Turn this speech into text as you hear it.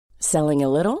Selling a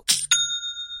little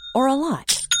or a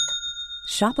lot?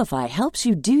 Shopify helps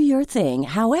you do your thing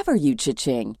however you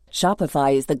cha-ching.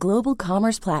 Shopify is the global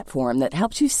commerce platform that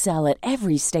helps you sell at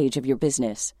every stage of your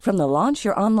business. From the launch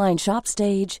your online shop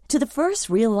stage to the first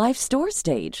real-life store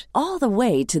stage, all the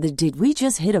way to the did we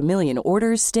just hit a million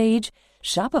orders stage.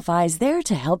 Shopify is there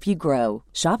to help you grow.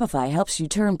 Shopify helps you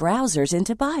turn browsers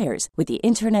into buyers with the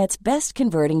internet's best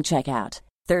converting checkout.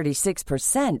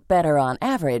 36% better on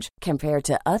average compared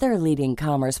to other leading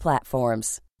commerce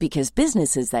platforms. Because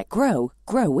businesses that grow,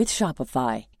 grow with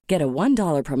Shopify. Get a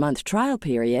 $1 per month trial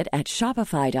period at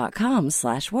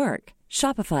shopify.com/work.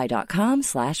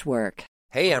 Shopify.com/work.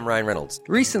 Hey, I'm Ryan Reynolds.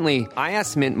 Recently, I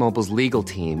asked Mint Mobile's legal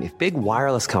team if big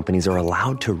wireless companies are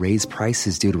allowed to raise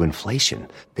prices due to inflation.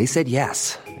 They said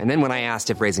yes. And then when I asked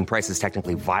if raising prices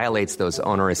technically violates those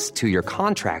onerous two-year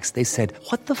contracts, they said,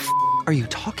 "What the f*** are you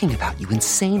talking about, you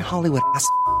insane Hollywood ass?"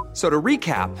 So to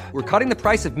recap, we're cutting the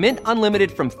price of Mint Unlimited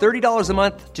from $30 a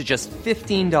month to just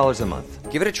 $15 a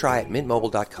month. Give it a try at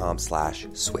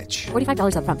mintmobile.com/switch.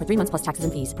 $45 up front for 3 months plus taxes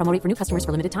and fees. Promo rate for new customers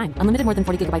for limited time. Unlimited more than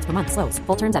 40 gigabytes per month. Slows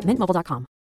full terms at mintmobile.com.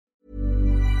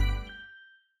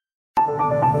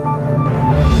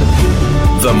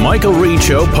 The Michael Reade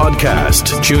Show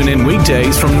podcast. Tune in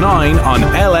weekdays from 9 on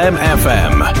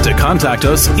LMFM. To contact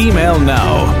us, email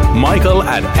now,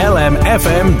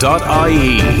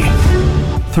 michael@lmfm.ie.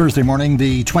 Thursday morning,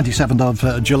 the 27th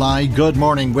of July. Good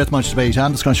morning, with much debate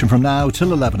and discussion from now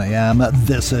till 11 a.m.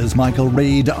 This is Michael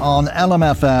Reade on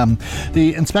LMFM.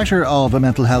 The Inspector of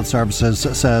Mental Health Services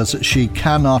says she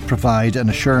cannot provide an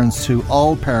assurance to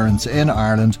all parents in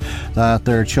Ireland that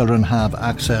their children have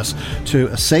access to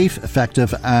a safe,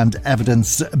 effective and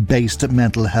evidence-based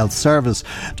mental health service.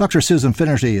 Dr. Susan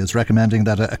Finnerty is recommending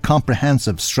that a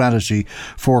comprehensive strategy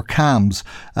for CAMHS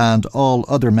and all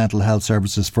other mental health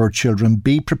services for children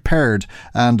be prepared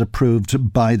and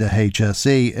approved by the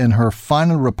HSE. In her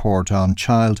final report on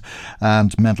child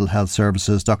and mental health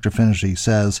services, Dr. Finnerty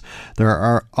says there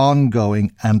are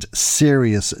ongoing and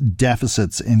serious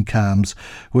deficits in CAMHS,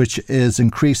 which is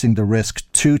increasing the risk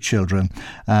to children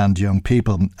and young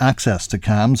people. Access to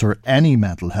CAMHS or any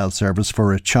mental health service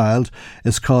for a child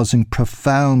is causing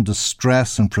profound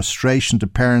distress and frustration to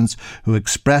parents who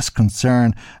express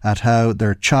concern at how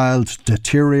their child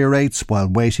deteriorates while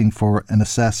waiting for an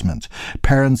assessment.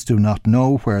 Parents do not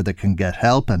know where they can get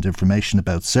help and information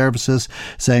about services,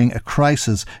 saying a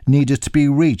crisis needed to be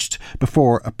reached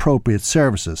before appropriate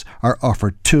services are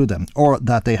offered to them, or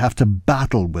that they have to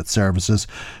battle with services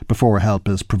before help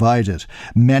is provided.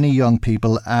 Many young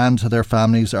people and their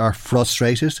families are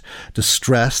frustrated,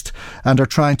 distressed, and are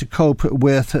trying to cope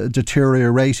with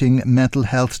deteriorating mental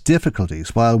health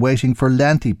difficulties while waiting for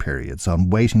lengthy periods on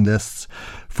waiting lists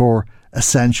for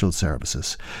essential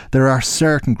services. There are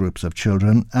certain groups of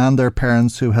children and their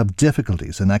parents who have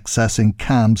difficulties in accessing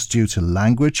CAMHS due to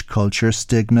language, culture,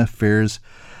 stigma, fears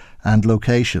and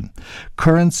location.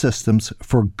 Current systems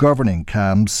for governing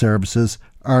CAMHS services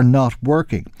are not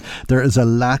working. There is a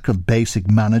lack of basic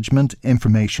management,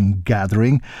 information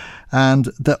gathering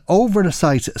and the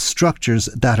oversight structures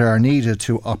that are needed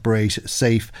to operate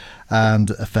safe and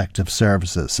effective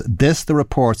services. This, the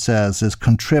report says, is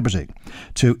contributing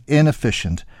to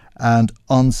inefficient and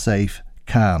unsafe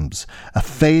CAMHS, a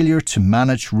failure to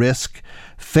manage risk,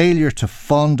 failure to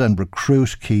fund and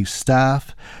recruit key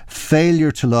staff,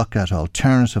 failure to look at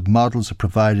alternative models of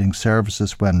providing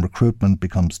services when recruitment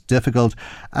becomes difficult,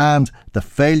 and the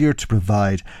failure to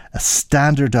provide a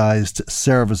standardised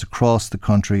service across the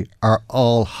country are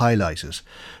all highlighted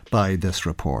by this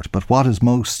report. But what is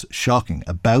most shocking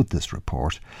about this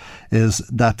report is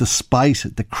that despite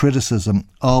the criticism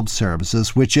of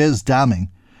services, which is damning,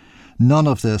 none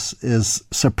of this is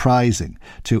surprising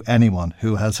to anyone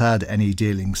who has had any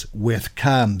dealings with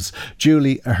CAMHS.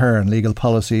 Julie Ahern, Legal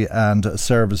Policy and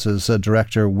Services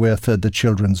Director with the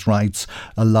Children's Rights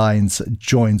Alliance,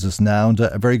 joins us now. And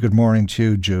a very good morning to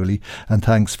you, Julie, and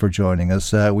thanks for joining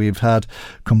us. We've had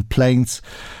complaints,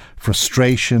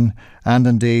 frustration and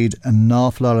indeed an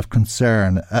awful lot of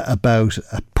concern about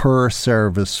a poor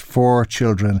service for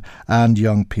children and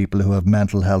young people who have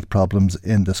mental health problems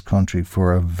in this country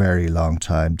for a very long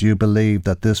time. Do you believe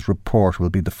that this report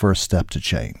will be the first step to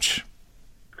change?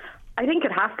 I think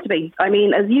it has to be. I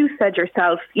mean, as you said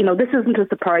yourself, this isn't a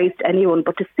surprise to anyone,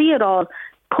 but to see it all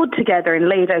put together and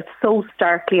laid out so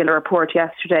starkly in a report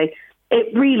yesterday,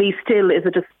 it really still is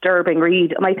a disturbing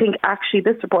read. And I think actually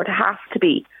this report has to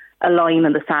be a line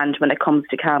in the sand when it comes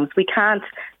to CAMHS. We can't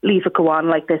leave it go on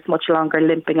like this much longer,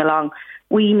 limping along.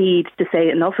 We need to say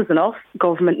enough is enough.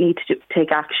 Government needs to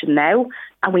take action now,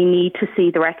 and we need to see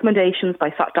the recommendations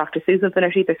by Dr. Susan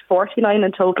Finnerty, there's 49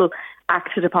 in total,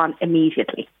 acted upon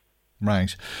immediately.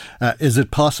 Right. Is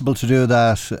it possible to do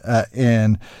that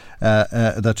in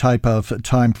the type of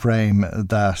time frame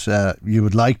that you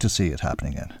would like to see it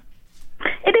happening in?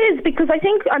 It is, because I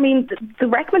think, the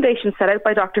recommendations set out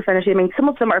by Dr. Finnerty, some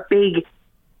of them are big.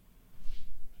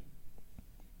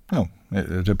 Oh,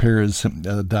 it appears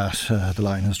that the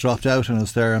line has dropped out and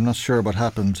is there. I'm not sure what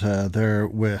happened there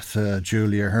with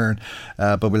Julia Hearn,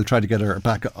 but we'll try to get her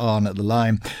back on the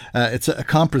line. It's a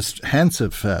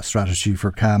comprehensive strategy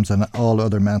for CAMHS and all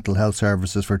other mental health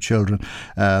services for children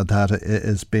that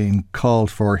is being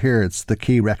called for here. It's the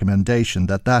key recommendation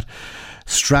that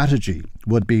strategy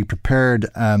would be prepared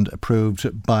and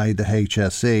approved by the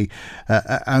HSE,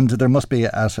 and there must be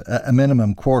at a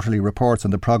minimum quarterly reports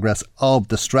on the progress of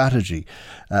the strategy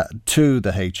to the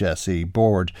HSE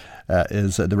board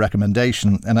is the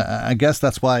recommendation. And I guess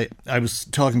that's why I was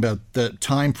talking about the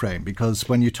time frame, because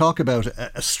when you talk about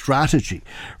a strategy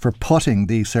for putting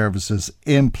these services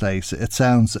in place, it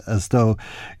sounds as though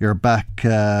you're back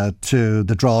to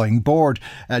the drawing board.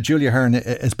 Julia Hearn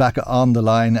is back on the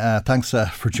line. Thanks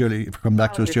for coming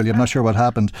back to us, Julia. I'm not sure what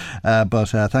happened, but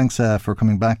thanks for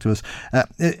coming back to us.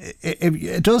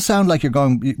 It does sound like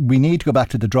we need to go back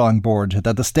to the drawing board,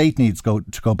 that the state needs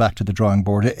to go back to the drawing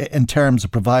board in terms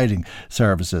of providing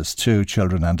services to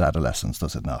children and adolescents,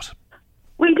 does it not?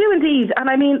 We do indeed. And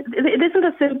it isn't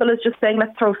as simple as just saying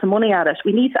let's throw some money at it.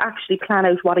 We need to actually plan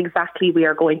out what exactly we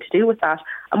are going to do with that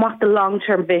and what the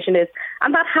long-term vision is.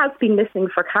 And that has been missing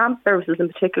for CAMHS services in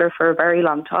particular for a very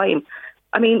long time.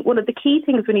 One of the key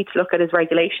things we need to look at is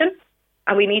regulation,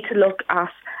 and we need to look at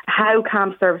how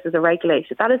CAMHS services are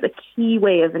regulated. That is a key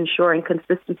way of ensuring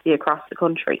consistency across the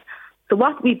country. So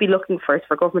what we'd be looking for is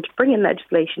for government to bring in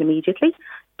legislation immediately,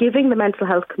 giving the Mental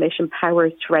Health Commission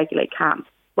powers to regulate CAMHS.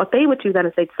 What they would do then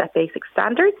is they'd set basic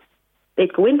standards,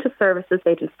 they'd go into services,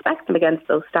 they'd inspect them against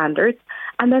those standards,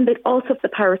 and then they'd also have the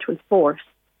power to enforce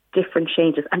different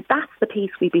changes. And that's the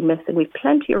piece we'd be missing. We've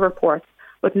plenty of reports,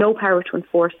 but no power to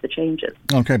enforce the changes.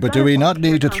 Okay, but do we not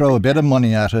need to throw a bit of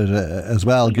money at it as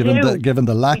well, given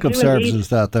the lack of services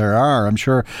that there are? I'm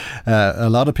sure a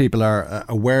lot of people are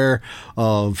aware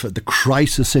of the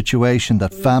crisis situation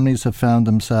that families have found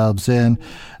themselves in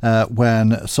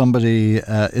when somebody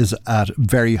is at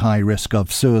very high risk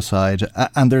of suicide,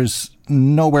 and there's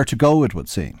nowhere to go, it would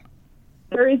seem.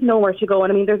 There is nowhere to go.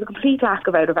 And there's a complete lack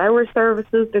of out-of-hours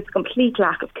services. There's a complete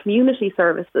lack of community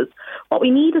services. What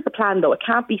we need is a plan, though. It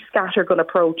can't be scattergun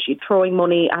approach, you throwing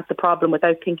money at the problem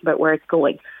without thinking about where it's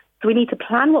going. So we need to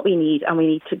plan what we need, and we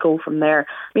need to go from there.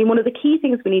 One of the key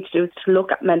things we need to do is to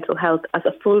look at mental health as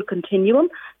a full continuum.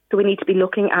 So we need to be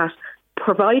looking at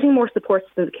providing more supports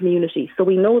to the community. So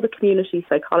we know the community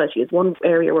psychology is one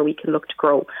area where we can look to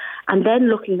grow. And then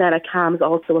looking then at CAMHS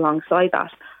also alongside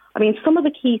that. Some of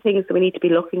the key things that we need to be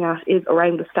looking at is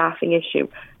around the staffing issue,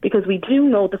 because we do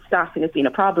know that staffing has been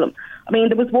a problem.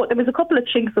 There was a couple of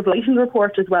chinks of light in the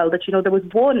report as well, that there was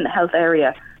one health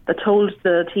area that told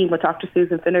the team with Dr.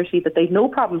 Susan Finnerty that they'd no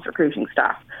problems recruiting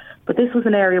staff. But this was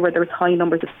an area where there was high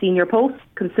numbers of senior posts,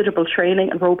 considerable training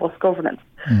and robust governance.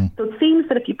 So it seems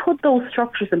that if you put those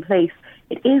structures in place,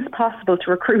 it is possible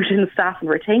to recruit in staff and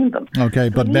retain them. Okay,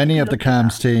 but many of the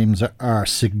CAMHS teams are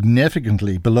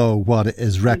significantly below what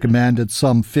is recommended,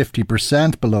 some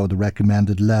 50% below the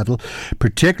recommended level.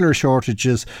 Particular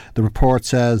shortages, the report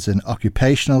says, in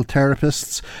occupational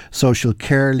therapists, social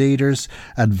care leaders,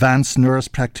 advanced nurse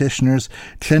practitioners,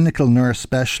 clinical nurse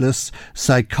specialists,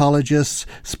 psychologists,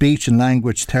 speech and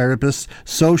language therapists,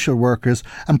 social workers,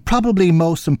 and probably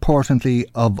most importantly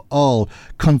of all,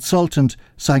 consultant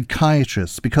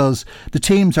psychiatrists, because the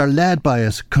teams are led by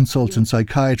a consultant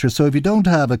psychiatrist. So if you don't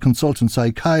have a consultant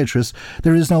psychiatrist,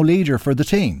 there is no leader for the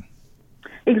team.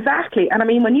 Exactly. And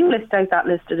when you list out that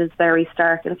list, it is very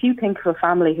stark. And if you think of a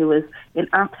family who is in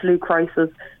absolute crisis,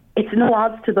 it's no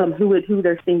odds to them who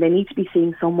they're seeing. They need to be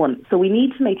seeing someone. So we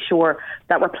need to make sure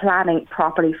that we're planning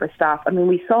properly for staff.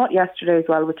 We saw it yesterday as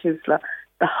well with TUSLA.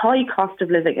 The high cost of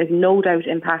living is no doubt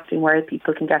impacting where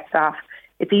people can get staff.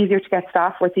 It's easier to get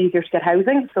staff where it's easier to get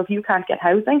housing. So if you can't get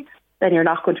housing, then you're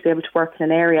not going to be able to work in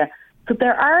an area. So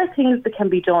there are things that can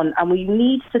be done, and we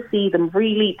need to see them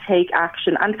really take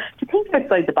action and to think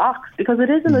outside the box, because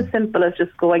it isn't as simple as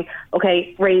just going,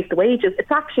 okay, raise the wages. It's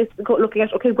actually looking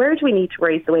at, okay, where do we need to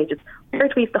raise the wages? Where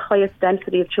do we have the highest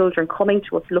density of children coming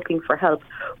to us looking for help?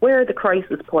 Where are the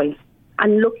crisis points?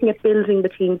 And looking at building the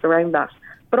teams around that.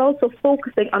 but also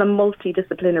focusing on a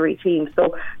multidisciplinary team.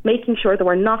 So making sure that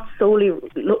we're not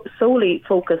solely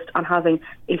focused on having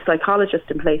a psychologist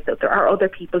in place, that there are other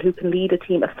people who can lead a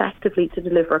team effectively to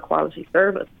deliver a quality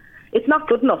service. It's not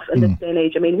good enough in this day and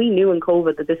age. I mean, we knew in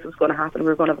COVID that this was going to happen. We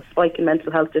were going to have a spike in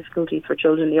mental health difficulties for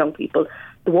children and young people.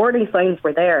 The warning signs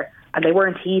were there and they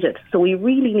weren't heeded. So we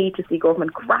really need to see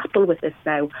government grapple with this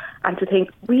now and to think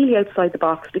really outside the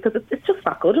box, because it's just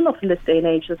not good enough in this day and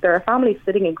age. That there are families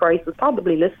sitting in crisis,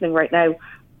 probably listening right now,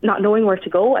 not knowing where to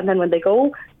go, and then when they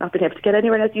go, not being able to get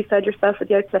anywhere, as you said yourself at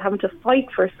the outset, having to fight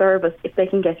for a service if they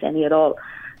can get any at all.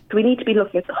 So we need to be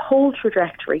looking at the whole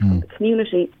trajectory from the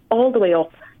community all the way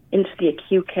up into the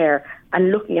acute care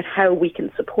and looking at how we can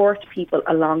support people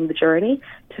along the journey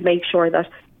to make sure that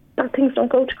things don't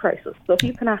go to crisis. So if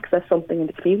you can access something in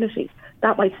the community,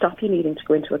 that might stop you needing to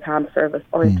go into a CAM service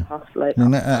or into hospital.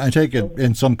 And I take it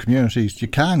in some communities you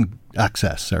can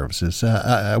access services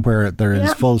where there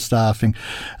is full staffing,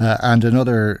 and in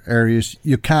other areas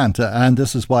you can't. And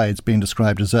this is why it's been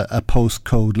described as a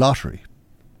postcode lottery.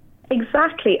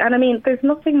 Exactly. And I mean, there's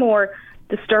nothing more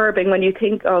disturbing when you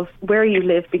think of where you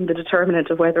live being the determinant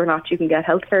of whether or not you can get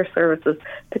healthcare services,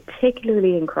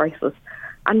 particularly in crisis.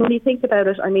 And when you think about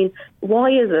it, I mean, why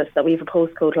is it that we have a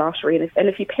postcode lottery? And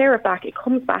if you pair it back, it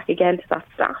comes back again to that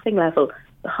staffing level,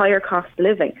 the higher cost of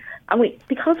living. And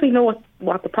because we know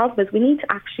what the problem is, we need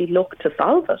to actually look to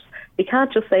solve it. We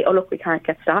can't just say, oh, look, we can't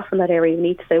get staff in that area. We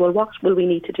need to say, well, what will we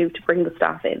need to do to bring the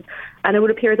staff in? And it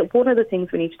would appear that one of the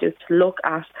things we need to do is to look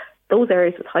at those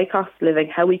areas with high cost of living,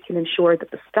 how we can ensure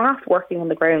that the staff working on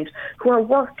the ground, who are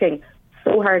working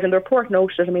so hard, and the report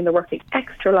noted, I mean, they're working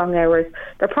extra long hours,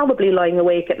 they're probably lying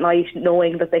awake at night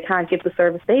knowing that they can't give the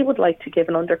service they would like to give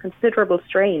and under considerable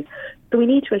strain. So we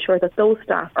need to ensure that those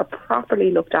staff are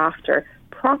properly looked after,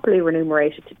 properly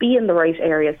remunerated, to be in the right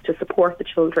areas to support the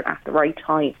children at the right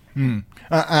time.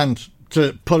 And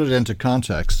to put it into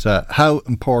context, how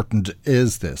important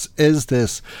is this? Is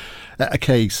this a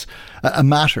case, a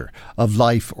matter of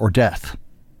life or death?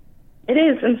 It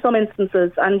is in some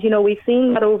instances, and we've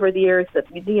seen that over the years that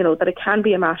that it can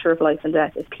be a matter of life and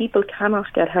death. If people cannot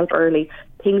get help early,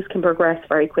 things can progress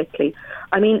very quickly.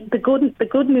 I mean, the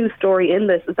good news story in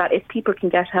this is that if people can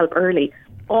get help early,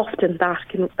 often that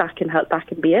can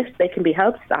be it. They can be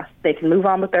helped, they can move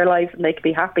on with their lives and they can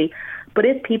be happy. But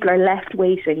if people are left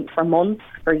waiting for months,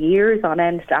 for years on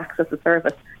end to access a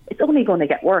service, it's only going to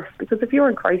get worse, because if you're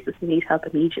in crisis, you need help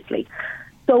immediately.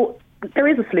 So there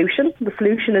is a solution. The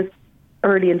solution is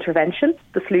early intervention.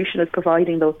 The solution is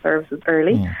providing those services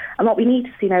early. And what we need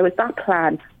to see now is that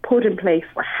plan put in place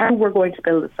for how we're going to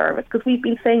build a service, because we've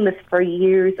been saying this for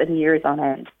years and years on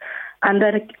end. And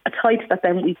then tied to that,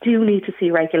 then we do need to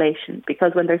see regulation,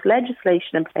 because when there's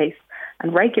legislation in place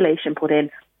and regulation put in,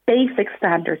 basic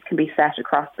standards can be set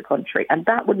across the country, and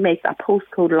that would make that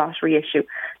postcode lottery issue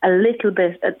a little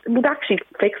bit, it would actually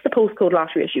fix the postcode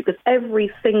lottery issue, because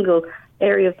every single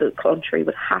area of the country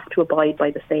would have to abide by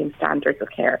the same standards of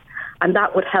care, and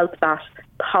that would help that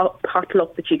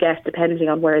potluck that you get depending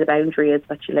on where the boundary is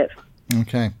that you live.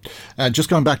 Okay. Just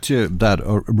going back to that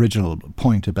original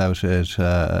point about it,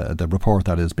 the report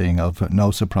that is being of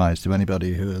no surprise to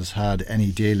anybody who has had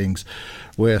any dealings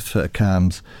with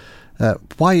CAMS.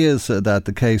 Why is that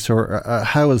the case, or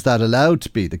how is that allowed to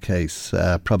be the case?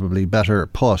 Probably better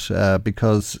put,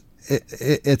 because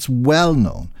it's well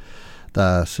known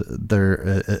that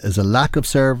there is a lack of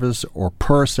service or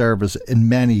poor service in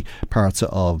many parts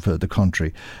of the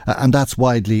country, and that's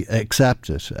widely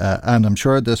accepted, and I'm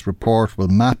sure this report will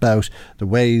map out the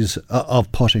ways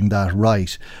of putting that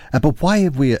right. But why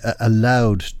have we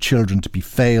allowed children to be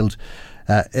failed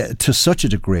to such a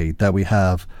degree that we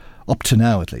have, up to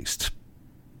now at least?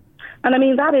 And I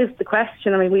mean, that is the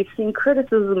question. I mean, we've seen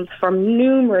criticisms from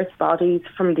numerous bodies,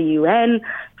 from the UN,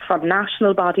 from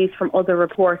national bodies, from other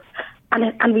reports,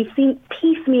 and we've seen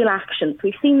piecemeal actions.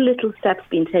 We've seen little steps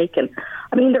being taken.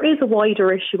 I mean, there is a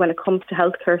wider issue when it comes to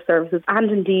healthcare services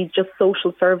and indeed just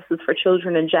social services for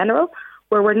children in general,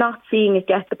 where we're not seeing it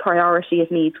get the priority it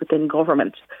needs within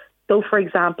government. So, for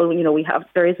example,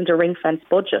 there isn't a ring-fenced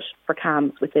budget for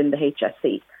CAMS within the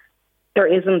HSE. There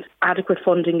isn't adequate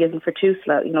funding given for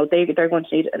TUSLA. They're going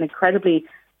to need an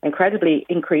incredibly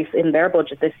increase in their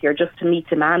budget this year just to meet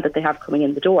demand that they have coming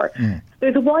in the door.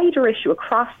 There's a wider issue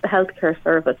across the healthcare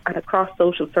service and across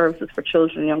social services for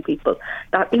children and young people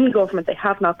that in government they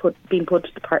have not been put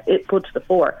to the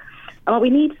fore. And what we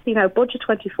need to see now, Budget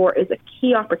 24 is a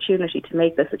key opportunity to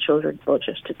make this a children's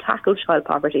budget, to tackle child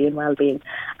poverty and well-being,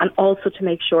 and also to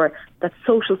make sure that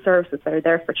social services that are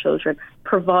there for children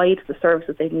provide the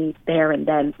services they need there and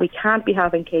then. We can't be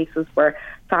having cases where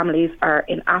families are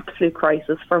in absolute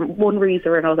crisis for one reason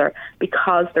or another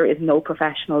because there is no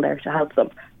professional there to help them.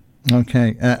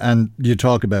 Okay, and you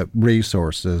talk about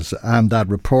resources and that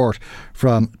report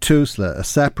from TUSLA, a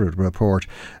separate report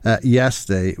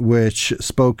yesterday, which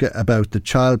spoke about the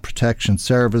Child Protection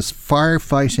Service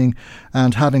firefighting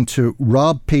and having to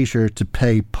rob Peter to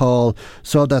pay Paul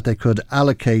so that they could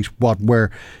allocate what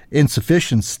were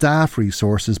insufficient staff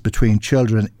resources between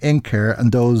children in care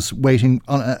and those waiting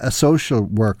on a social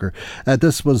worker.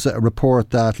 This was a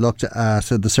report that looked at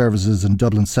the services in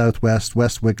Dublin Southwest,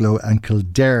 West Wicklow and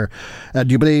Kildare. Do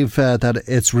you believe that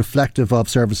it's reflective of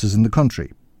services in the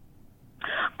country?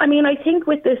 I mean, I think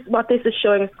with this, what this is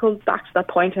showing, it goes back to that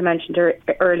point I mentioned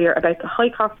earlier about the high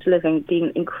cost of living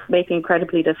making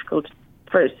incredibly difficult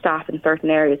for staff in certain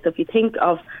areas. So if you think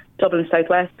of Dublin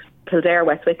Southwest, Kildare,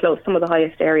 West Wicklow, some of the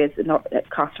highest areas in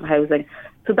cost of housing.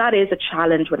 So that is a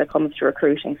challenge when it comes to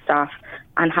recruiting staff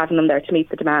and having them there to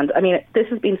meet the demand. I mean, this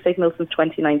has been signalled since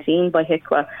 2019 by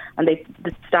HICWA, and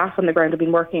the staff on the ground have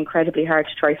been working incredibly hard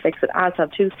to try to fix it, as have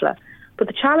TUSLA. But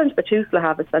the challenge that TUSLA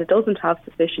have is that it doesn't have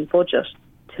sufficient budget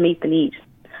to meet the need.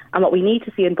 And what we need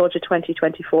to see in Budget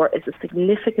 2024 is a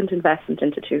significant investment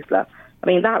into TUSLA. I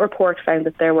mean, that report found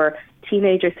that there were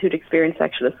teenagers who'd experienced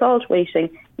sexual assault waiting,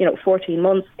 14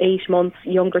 months, 8 months,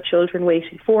 younger children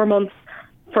waiting 4 months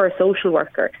for a social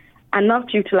worker. And not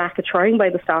due to lack of trying by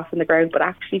the staff on the ground, but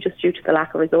actually just due to the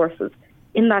lack of resources.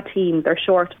 In that team, they're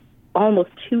short almost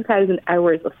 2,000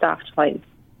 hours of staff time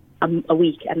a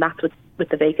week, and that's with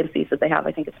the vacancies that they have.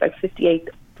 I think it's about 58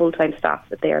 full-time staff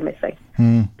that they are missing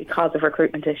because of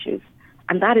recruitment issues.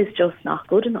 And that is just not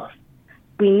good enough.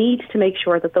 We need to make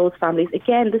sure that those families,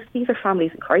 again, these are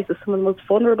families in crisis, some of the most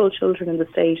vulnerable children in the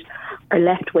state are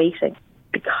left waiting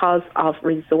because of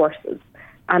resources.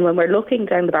 And when we're looking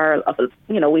down the barrel of,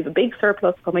 we have a big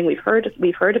surplus coming, we've heard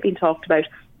it being talked about,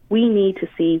 we need to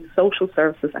see social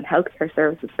services and healthcare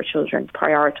services for children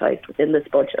prioritised within this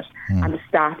budget and the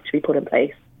staff to be put in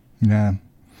place. Yeah.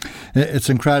 It's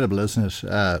incredible, isn't it,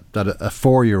 that a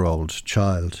 4-year-old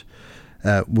child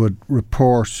would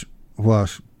report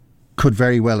what could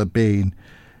very well have been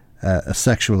a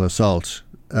sexual assault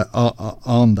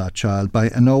on that child by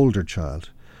an older child.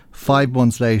 5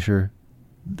 months later,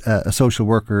 a social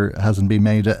worker hasn't been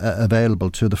made available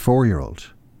to the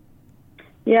 4-year-old.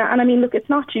 Yeah, and I mean, look, it's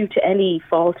not due to any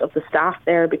fault of the staff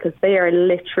there because they are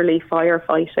literally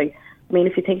firefighting. I mean,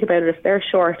 if you think about it, if they're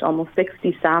short almost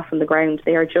 60 staff on the ground,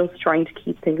 they are just trying to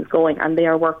keep things going and they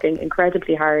are working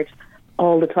incredibly hard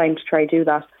all the time to try to do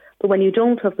that. But when you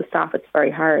don't have the staff, it's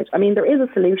very hard. I mean, there is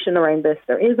a solution around this.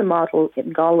 There is a model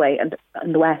in Galway and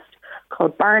in the West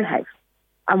called Barnhouse.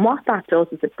 And what that does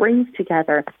is it brings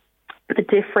together the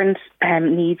different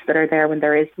needs that are there when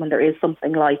there is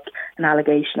something like an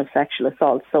allegation of sexual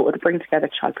assault. So it would bring together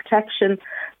child protection,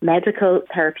 medical,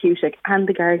 therapeutic and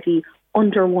the Gardaí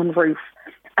under one roof.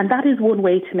 And that is one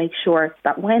way to make sure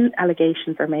that when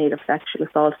allegations are made of sexual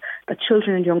assault, that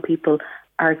children and young people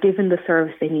are given the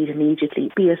service they need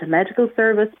immediately, be it a medical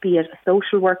service, be it a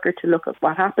social worker to look at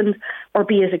what happened, or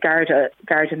be it a Garda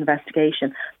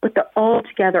investigation. But they're all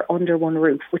together under one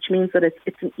roof, which means that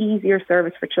it's an easier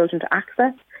service for children to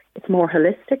access. It's more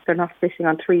holistic. They're not sitting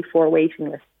on 3-4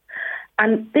 waiting lists.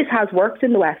 And this has worked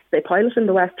in the West. They piloted in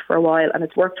the West for a while and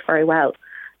it's worked very well.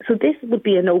 So this would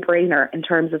be a no-brainer in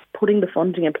terms of putting the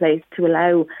funding in place to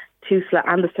allow TUSLA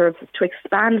and the services to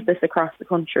expand this across the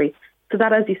country. So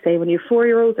that, as you say, when you have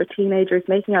 4-year-olds or teenagers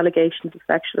making allegations of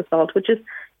sexual assault, which is,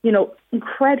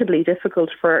 incredibly difficult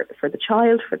for the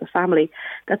child, for the family,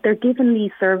 that they're given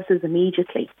these services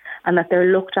immediately and that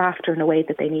they're looked after in a way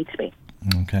that they need to be.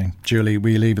 Okay. Julie,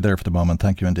 we leave it there for the moment.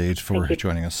 Thank you indeed for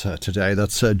joining us today.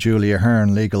 That's Julie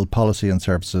Ahern, Legal Policy and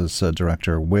Services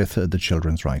Director with the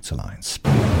Children's Rights Alliance.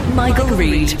 Michael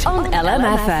Reade on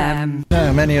LMFM.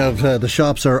 Now, many of the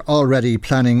shops are already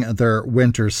planning their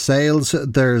winter sales.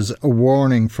 There's a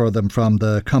warning for them from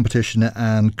the Competition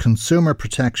and Consumer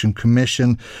Protection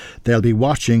Commission. They'll be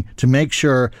watching to make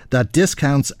sure that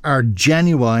discounts are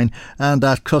genuine and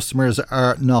that customers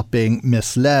are not being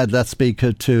misled. Let's speak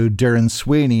to Darren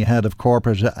Sweeney, Head of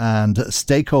Corporate and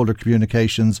Stakeholder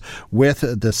Communications with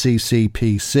the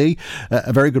CCPC.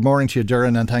 A very good morning to you,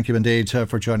 Darren, and thank you indeed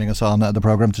for joining us on the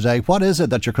programme today. What is it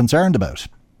that you're concerned about?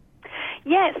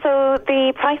 Yeah, so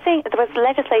the pricing, there was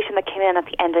legislation that came in at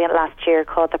the end of last year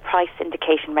called the Price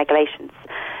Indication Regulations.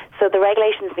 So the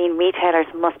regulations mean retailers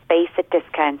must base a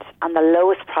discount on the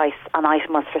lowest price on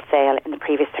items for sale in the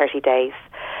previous 30 days.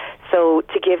 So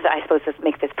to give, I suppose, this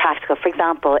makes this practical. For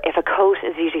example, if a coat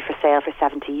is usually for sale for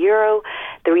 €70,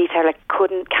 the retailer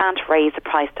can't raise the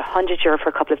price to €100 for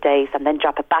a couple of days and then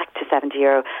drop it back to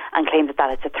 €70 and claim that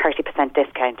it's a 30%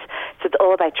 discount. So it's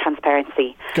all about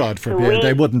transparency. God forbid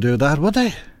they wouldn't do that, would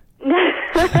they?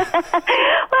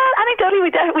 Well,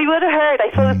 anecdotally, we would have heard. I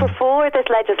suppose before this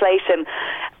legislation,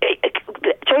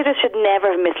 traders should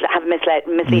never have mislead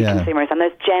consumers, and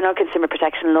there's general consumer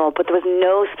protection law, but there was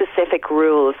no specific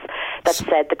rules that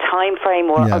said the time frame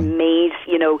or made,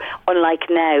 unlike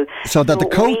now. So that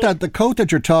the coat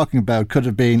that you're talking about could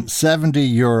have been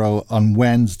 €70 on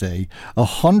Wednesday,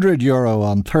 €100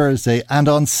 on Thursday, and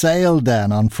on sale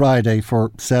then on Friday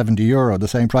for €70, the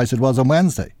same price it was on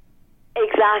Wednesday.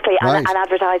 Exactly, right. and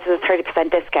advertised as a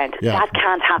 30% discount. Yeah. That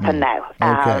can't happen now.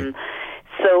 Okay.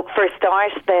 So for a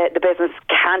start, the business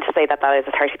can't say that is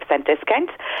a 30% discount.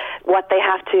 What they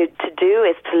have to do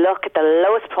is to look at the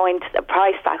lowest point, the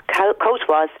price that coat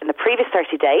was in the previous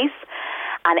 30 days,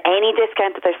 and any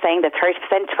discount that they're saying, the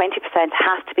 30%, 20%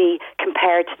 has to be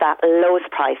compared to that lowest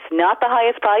price, not the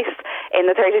highest price in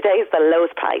the 30 days, the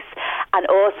lowest price. And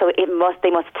also they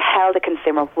must tell the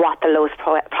consumer what the lowest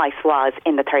price was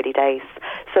in the 30 days.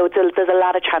 So there's a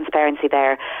lot of transparency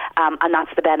there, and that's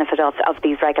the benefit of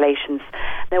these regulations.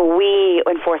 Now, we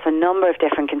enforce a number of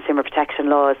different consumer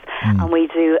protection laws, and we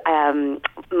do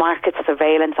market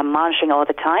surveillance and monitoring all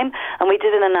the time, and we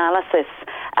did an analysis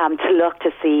to look to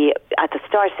see at the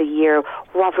start of the year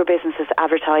what were businesses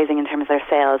advertising in terms of their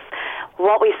sales.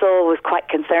 What we saw was quite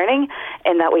concerning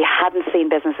in that we hadn't seen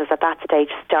businesses at that stage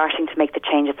starting to make the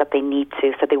changes that they need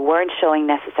to. So they weren't showing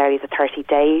necessarily the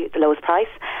 30-day lowest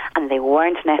price, and they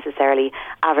weren't necessarily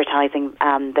advertising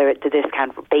the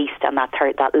discount based on that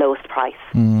lowest price.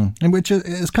 Which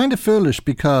is kind of foolish,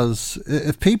 because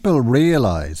if people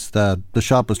realise that the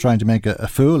shop is trying to make a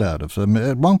fool out of them,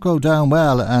 it won't go down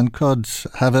well and could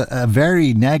have a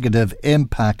very negative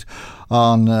impact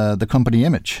on the company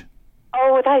image.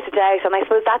 Oh, without a doubt. And I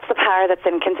suppose that's the power that's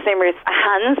in consumers'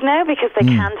 hands now, because they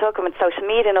can talk with social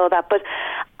media and all that. But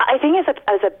I think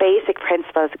as a basic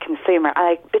principle as a consumer,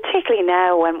 particularly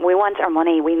now when we want our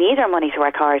money, we need our money to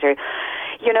work harder,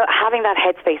 having that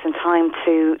headspace and time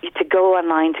to go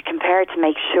online, to compare, to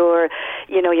make sure,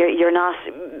 you're not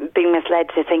being misled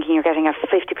to thinking you're getting a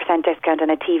 50% discount on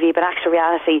a TV, but actual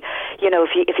reality,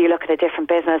 if you look at a different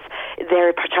business,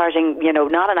 they're charging,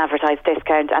 not an advertised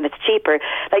discount, and it's cheaper.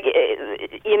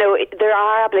 There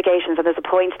are obligations, and there's a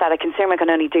point that a consumer can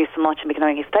only do so much, and we can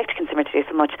only expect a consumer to do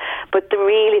so much. But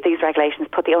really, these regulations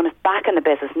put the onus back on the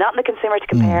business, not on the consumer to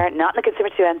compare, not on the consumer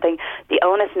to do anything. The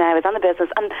onus now is on the business,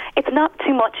 and it's not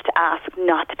too much to ask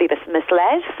not to be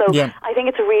misled. So I think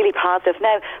it's really positive.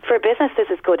 Now, for a business, this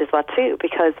is good as well too,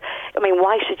 because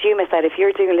why should you miss out if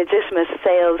you're doing legitimate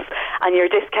sales and your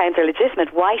discounts are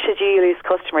legitimate? Why should you lose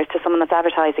customers to someone that's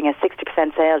advertising a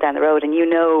 60% sale down the road, and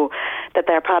that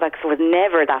their products was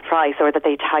never that price, or that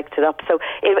they hiked it up? So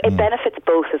it benefits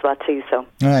both as well too. So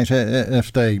right,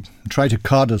 if they try to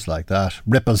cod us like that,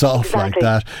 rip us off like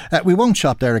that, we won't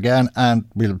shop there again, and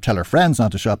we'll tell our friends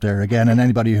not to shop there again, and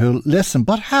anybody who'll listen.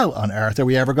 But how on earth are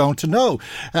we ever going to know?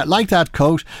 Like that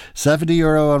coat,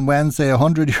 €70 on Wednesday,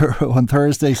 €100 on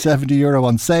Thursday, €70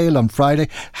 on sale on Friday.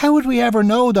 How would we ever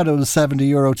know that it was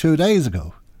 €70 2 days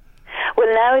ago? Well,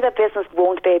 now the business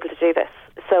won't be able to do this.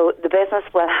 So the business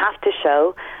will have to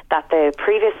show that the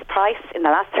previous price in the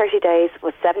last 30 days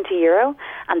was €70,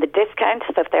 and the discount,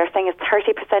 so if they're saying a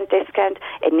 30% discount,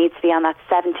 it needs to be on that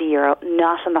 €70,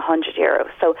 not on the €100.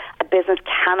 So a business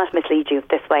cannot mislead you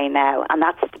this way now, and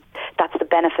that's the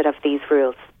benefit of these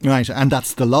rules. Right, and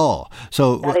that's the law.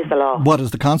 So that is the law. What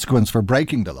is the consequence for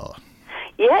breaking the law?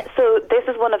 Yeah, so this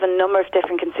is one of a number of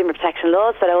different consumer protection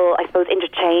laws that all, I suppose,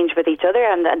 interchange with each other,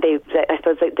 and they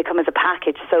come as a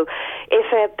package. So if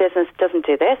a business doesn't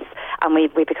do this, and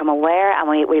we become aware, and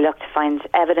we look to find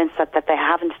evidence that they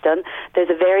haven't done,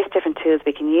 there's a various different tools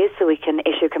we can use. So we can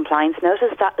issue a compliance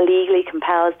notice that legally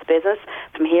compels the business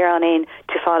from here on in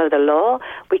to follow the law.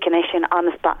 We can issue an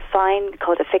on-the-spot fine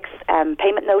called a fixed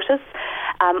payment notice.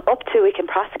 Up to, we can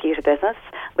prosecute a business,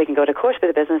 we can go to court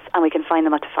with a business, and we can fine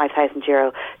them up to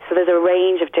 €5,000. So there's a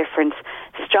range of different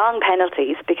strong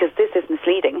penalties, because this is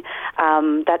misleading,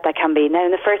 that can be. Now,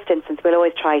 in the first instance, we'll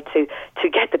always try to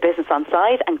get the business on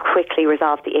side and quickly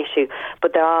resolve the issue.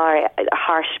 But there are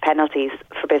harsh penalties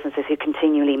for businesses who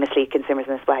continually mislead consumers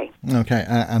in this way. Okay,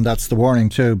 and that's the warning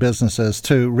to businesses,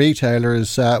 to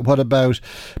retailers. What about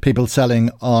people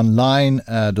selling online?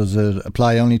 Does it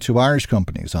apply only to Irish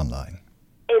companies online?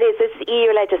 It is. It's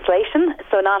EU legislation,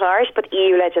 so not Irish, but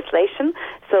EU legislation.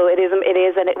 So it is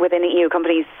within EU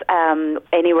companies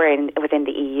anywhere within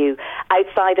the EU.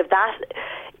 Outside of that,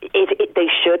 they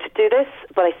should do this,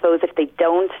 but I suppose if they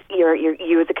don't,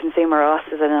 you as a consumer, or us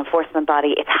as an enforcement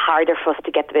body, it's harder for us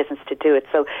to get the business to do it.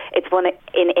 So it's one,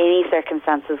 in any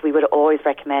circumstances, we would always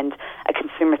recommend a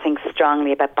consumer think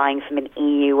strongly about buying from an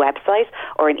EU website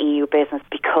or an EU business,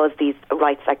 because these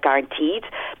rights are guaranteed.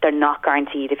 They're not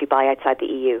guaranteed if you buy outside the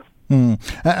EU.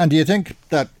 And do you think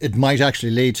that it might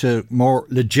actually lead to more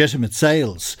legitimate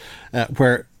sales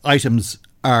where items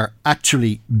are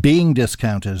actually being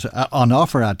discounted on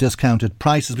offer at discounted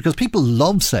prices, because people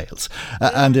love sales,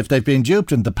 and if they've been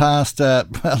duped in the past,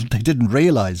 well, they didn't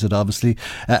realise it, obviously,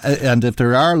 and if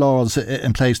there are laws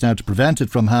in place now to prevent it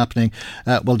from happening,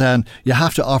 well, then you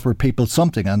have to offer people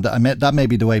something, and that may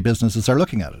be the way businesses are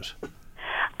looking at it.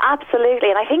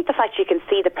 Absolutely, and I think the fact you can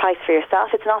see the price for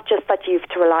yourself, it's not just that you have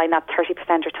to rely on that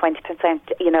 30% or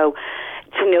 20%,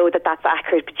 to know that that's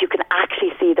accurate, but you can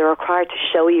actually see they're required to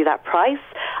show you that price.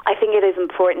 I think it is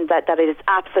important that it is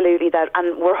absolutely that,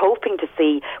 and we're hoping to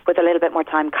see, with a little bit more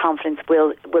time, confidence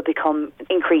will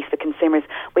increase the consumers.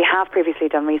 We have previously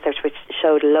done research which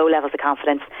showed low levels of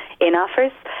confidence in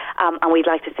offers, and we'd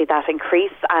like to see that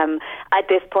increase at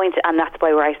this point, and that's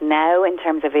why we're out now in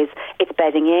terms of it's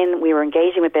bedding in. We were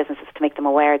engaging with businesses to make them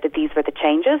aware that these were the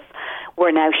changes.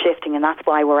 We're now shifting, and that's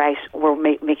why we're out. We're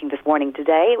making this warning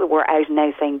today. We're out now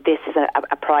saying this is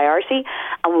a priority,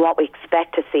 and what we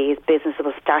expect to see is businesses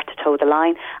will start to toe the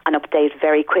line and update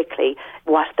very quickly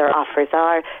what their offers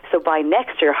are. So by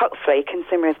next year, hopefully,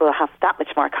 consumers will have that much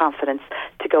more confidence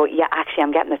to go, yeah, actually,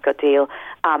 I'm getting this good deal.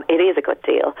 It is a good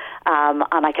deal,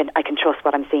 and I can trust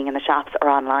what I'm seeing in the shops or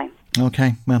online.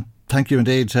 Okay, well, thank you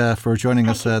indeed for joining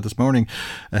us this morning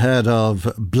ahead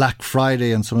of Black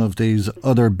Friday and some of these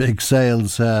other big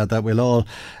sales that we'll all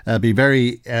be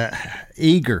very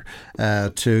eager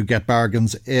to get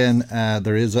bargains in.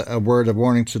 There is a word of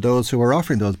warning to those who are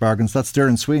offering those bargains. That's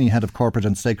Darren Sweeney, Head of Corporate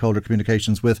and Stakeholder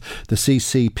Communications with the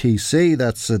CCPC.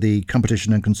 That's the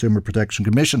Competition and Consumer Protection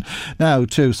Commission. Now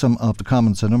to some of the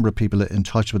comments. A number of people in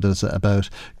touch with us about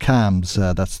CAMS.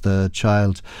 That's the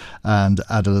Child and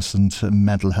Adolescent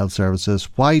Mental Health Services.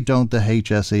 Why don't the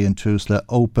HSE in Tusla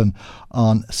open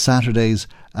on Saturdays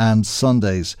and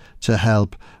Sundays to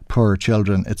help poor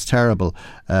children? It's terrible,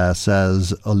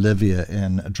 says Olivia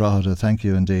in Drogheda. Thank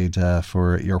you indeed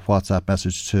for your WhatsApp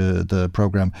message to the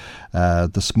programme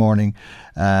this morning.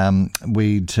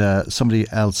 We'd somebody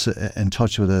else in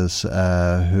touch with us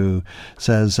who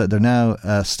says they're now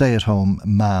a stay-at-home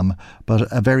mum, but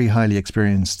a very highly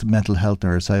experienced mental health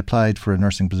nurse. I applied for a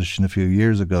nursing position a few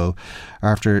years ago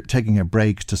after taking a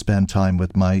break to spend time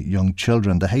with my young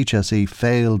children. The HSE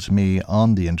failed me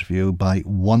on the interview by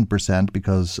 1%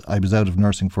 because I was out of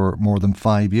nursing for more than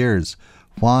 5 years.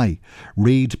 Why?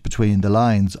 Read between the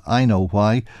lines. I know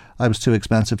why. I was too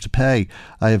expensive to pay.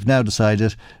 I have now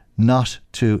decided not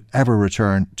to ever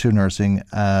return to nursing,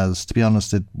 as, to be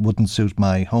honest, it wouldn't suit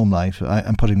my home life.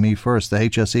 I'm putting me first. The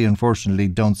HSE unfortunately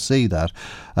don't see that.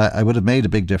 I would have made a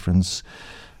big difference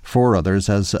for others,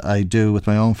 as I do with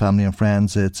my own family and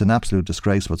friends. It's an absolute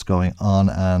disgrace what's going on,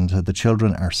 and the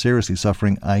children are seriously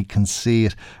suffering. I can see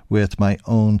it with my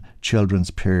own children's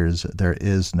peers. There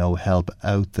is no help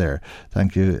out there.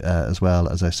 Thank you as well,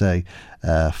 as I say,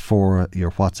 for your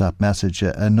WhatsApp message.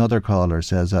 Another caller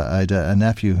says, I had a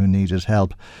nephew who needed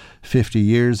help 50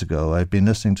 years ago. I've been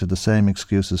listening to the same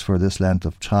excuses for this length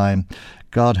of time.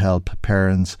 God help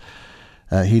parents.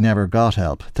 He never got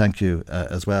help. Thank you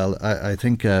as well. I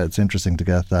think it's interesting to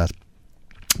get that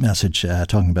message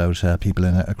talking about people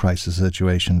in a crisis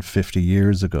situation 50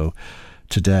 years ago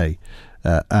today,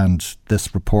 and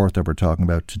this report that we're talking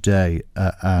about today,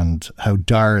 and how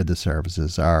dire the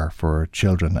services are for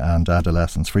children and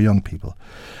adolescents, for young people.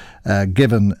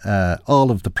 Given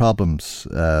all of the problems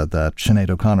that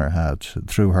Sinead O'Connor had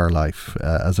through her life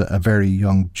as a very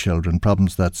young children,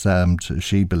 problems that stemmed,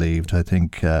 she believed, I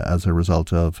think, as a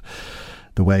result of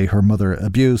the way her mother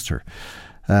abused her.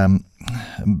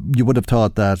 You would have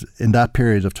thought that in that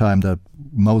period of time that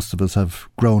most of us have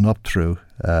grown up through,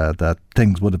 that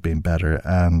things would have been better,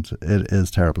 and it is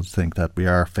terrible to think that we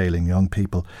are failing young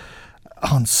people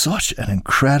on such an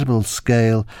incredible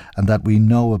scale, and that we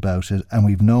know about it, and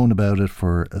we've known about it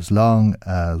for as long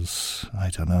as,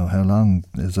 I don't know how long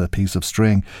is a piece of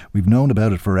string. We've known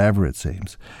about it forever, it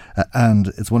seems, and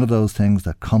it's one of those things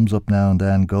that comes up now and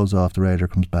then, goes off the radar,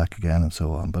 comes back again, and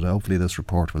so on. But hopefully this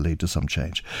report will lead to some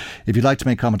change. If you'd like to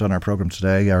make comment on our programme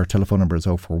today, our telephone number is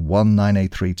 041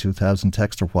 983 2000,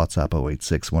 text or WhatsApp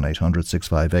 086 1800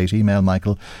 658, email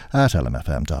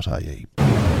michael@lmfm.ie.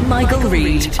 Michael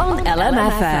Reade on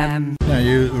LMFM. Now,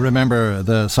 you remember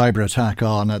the cyber attack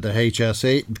on the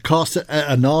HSE. It cost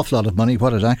an awful lot of money.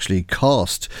 What it actually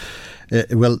cost,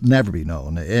 it will never be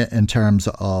known in terms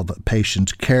of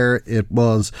patient care. It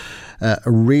was a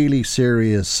really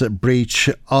serious breach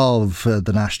of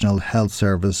the National Health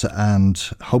Service, and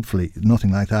hopefully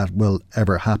nothing like that will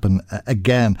ever happen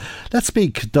again. Let's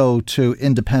speak though to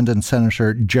Independent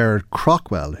Senator Gerard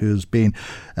Craughwell, who's been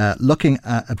looking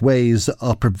at ways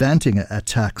of preventing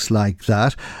attacks like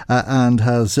that and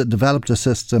has developed a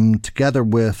system together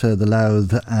with the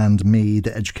Louth and Meath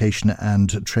Education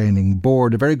and Training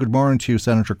Board. A very good morning to you,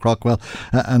 Senator Craughwell,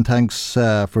 and thanks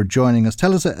for joining us.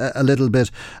 Tell us a little bit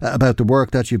about the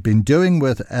work that you've been doing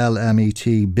with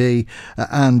LMETB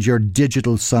and your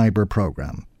digital cyber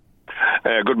programme.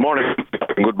 Good morning.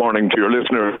 Good morning to your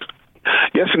listeners.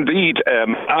 Yes, indeed.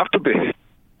 After the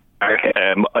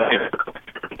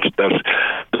that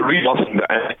there really wasn't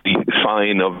any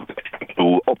sign of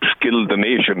to upskill the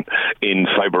nation in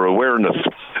cyber awareness.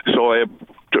 So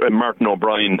Martin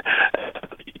O'Brien,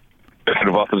 head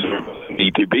of office of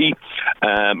ETB.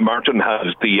 Martin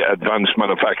has the Advanced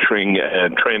Manufacturing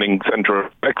Training Centre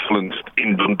of Excellence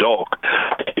in Dundalk.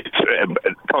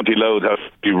 County Louth has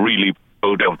to be really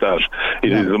proud of that.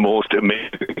 It is the most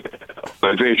amazing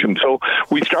organisation. So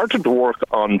we started to work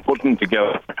on putting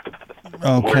together.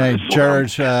 Okay,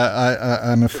 Gerard,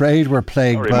 I'm afraid we're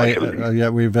plagued by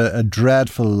we've a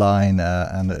dreadful line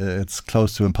and it's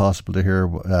close to impossible to hear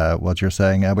what you're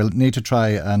saying. We'll need to try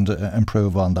and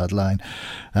improve on that line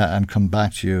and come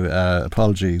back to you.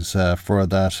 Apologies for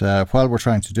that. While we're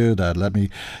trying to do that, let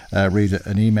me read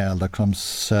an email that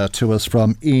comes to us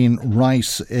from Ian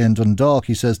Rice in Dundalk.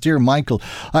 He says, "Dear Michael,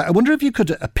 I wonder if you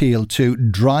could appeal to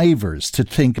drivers to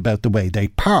think about the way they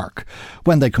park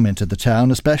when they come into the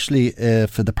town, especially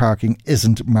if the parking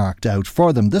isn't marked out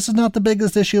for them. This is not the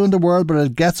biggest issue in the world, but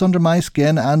it gets under my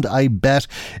skin, and I bet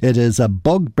it is a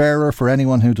bugbearer for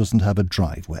anyone who doesn't have a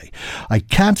driveway. I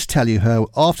can't tell you how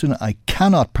often I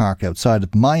cannot park outside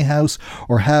of my house,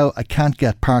 or how I can't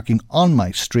get parking on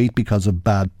my street because of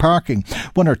bad parking.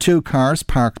 One or two cars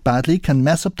parked badly can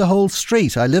mess up the whole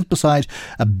street. I live beside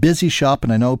a busy shop,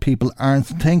 and I know people aren't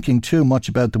thinking too much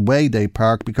about the way they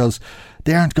park because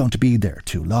they aren't going to be there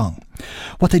too long.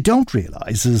 What they don't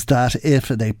realise is that if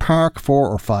they park 4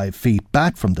 or 5 feet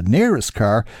back from the nearest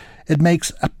car, it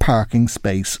makes a parking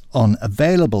space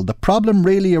unavailable. The problem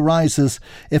really arises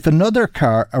if another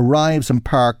car arrives and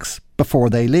parks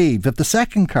before they leave. If the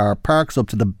second car parks up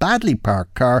to the badly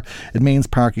parked car, it means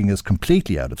parking is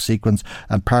completely out of sequence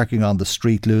and parking on the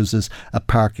street loses a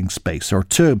parking space or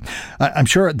two. I'm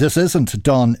sure this isn't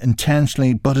done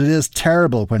intentionally, but it is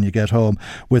terrible when you get home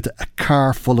with a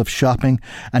car full of shopping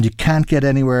and you can't get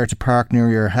anywhere to park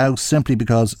near your house simply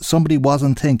because somebody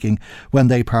wasn't thinking when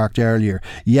they parked earlier.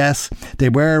 Yes, they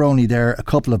were only there a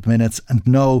couple of minutes, and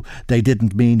no, they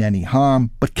didn't mean any harm,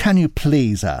 but can you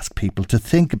please ask people to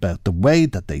think about the way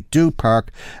that they do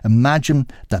park? Imagine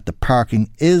that the parking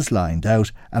is lined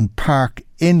out, and park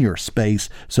in your space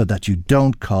so that you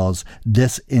don't cause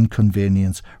this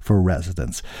inconvenience for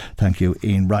residents. Thank you,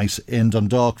 Ian Rice in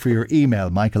Dundalk, for your email.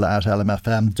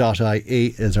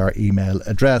 michael@lmfm.ie is our email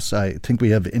address. I think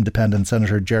we have Independent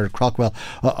Senator Gerard Craughwell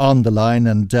on the line,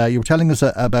 and you were telling us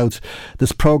about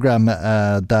this programme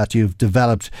that you've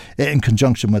developed in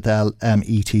conjunction with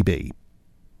LMETB.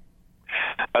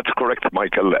 That's correct,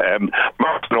 Michael.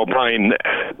 Martin O'Brien,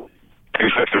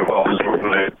 executive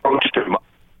officer, approached him.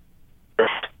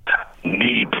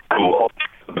 Need to go up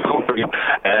the company.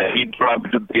 He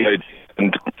grabbed the idea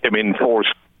and came in force.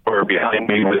 Were behind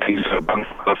me with his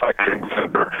manufacturing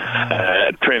centre,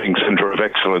 training centre of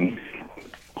excellence.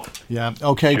 Yeah,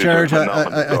 okay, Gerard,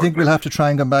 I think we'll have to try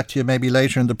and come back to you maybe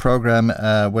later in the programme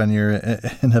when you're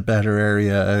in a better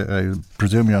area. I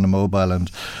presume you're on a mobile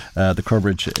and the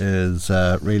coverage is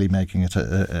really making it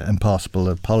impossible.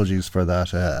 Apologies for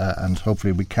that, and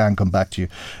hopefully we can come back to you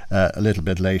a little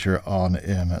bit later on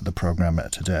in the programme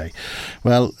today.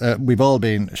 Well, we've all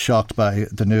been shocked by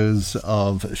the news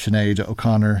of Sinead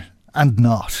O'Connor, and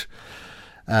not.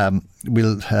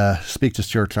 We'll speak to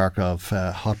Stuart Clark of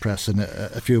Hot Press in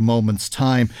a few moments'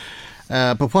 time.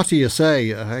 But what do you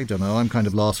say? I don't know. I'm kind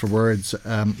of lost for words.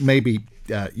 Maybe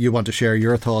you want to share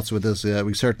your thoughts with us.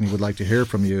 We certainly would like to hear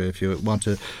from you if you want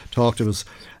to talk to us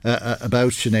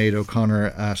about Sinead O'Connor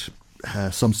at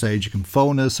some stage you can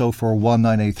phone us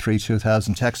 041983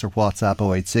 2000, text or WhatsApp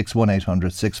 086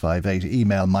 1800 658,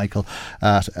 email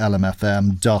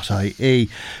michael@lmfm.ie.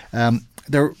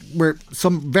 There were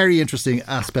some very interesting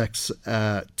aspects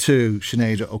to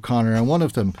Sinead O'Connor, and one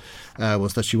of them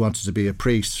was that she wanted to be a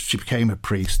priest. She became a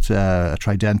priest, a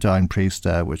Tridentine priest,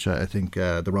 which I think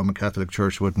the Roman Catholic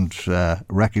Church wouldn't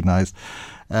recognise.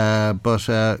 But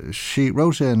she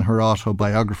wrote in her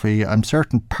autobiography, "I'm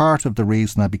certain part of the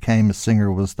reason I became a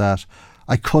singer was that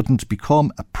I couldn't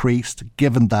become a priest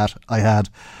given that I had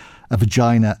a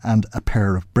vagina and a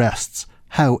pair of breasts,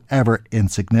 however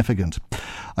insignificant.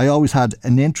 I always had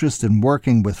an interest in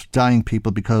working with dying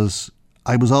people because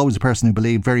I was always a person who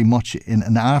believed very much in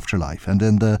an afterlife and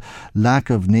in the lack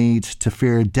of need to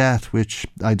fear death, which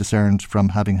I discerned from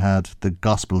having had the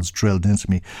Gospels drilled into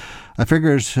me. I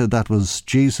figured that was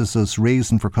Jesus'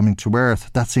 reason for coming to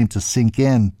earth. That seemed to sink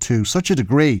in to such a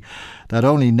degree that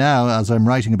only now, as I'm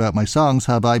writing about my songs,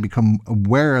 have I become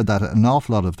aware that an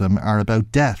awful lot of them are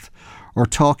about death or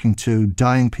talking to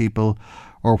dying people,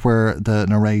 or where the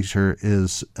narrator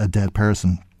is a dead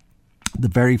person. The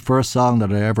very first song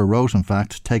that I ever wrote, in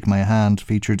fact, Take My Hand,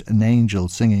 featured an angel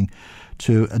singing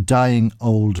to a dying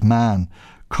old man,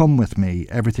 "Come with me,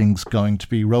 everything's going to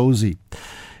be rosy."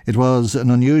 It was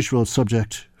an unusual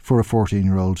subject for a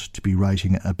 14-year-old to be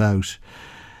writing about.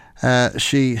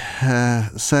 She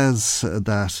says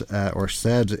that, or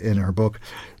said in her book,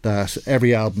 that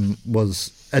every album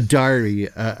was a diary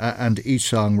and each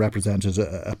song represented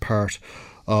a part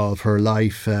of her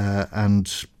life,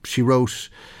 and she wrote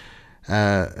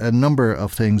a number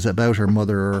of things about her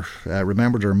mother,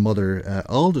 remembered her mother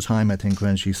all the time, I think,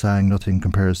 when she sang Nothing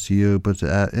Compares to You. But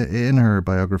in her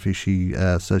biography she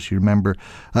says she remember,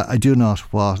 I do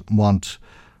not want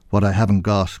what I haven't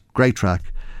got. Great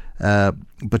track.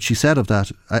 But she said of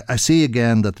that, I see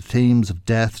again that the themes of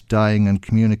death, dying and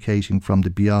communicating from the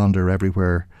beyond are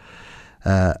everywhere,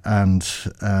 and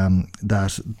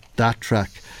that track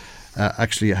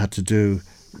actually had to do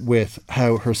with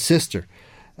how her sister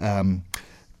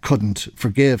couldn't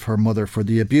forgive her mother for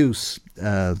the abuse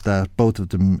that both of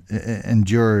them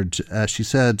endured. She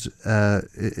said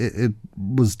it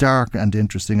was dark and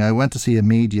interesting. I went to see a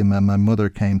medium and my mother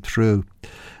came through.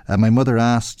 My mother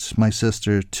asked my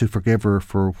sister to forgive her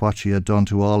for what she had done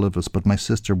to all of us, but my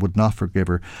sister would not forgive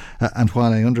her. And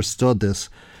while I understood this,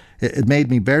 it made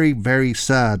me very, very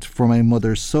sad for my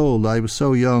mother's soul. I was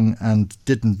so young and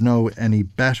didn't know any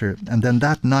better. And then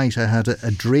that night I had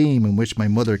a dream in which my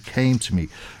mother came to me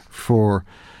for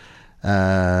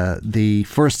the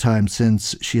first time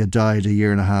since she had died a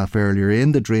year and a half earlier.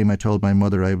 In the dream I told my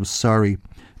mother I was sorry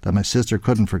that my sister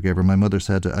couldn't forgive her. My mother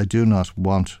said, I do not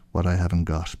want what I haven't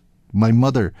got. My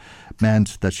mother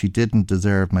meant that she didn't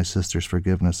deserve my sister's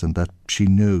forgiveness and that she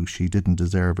knew she didn't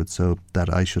deserve it, so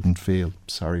that I shouldn't feel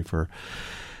sorry for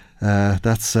her.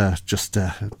 That's just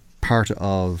part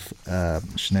of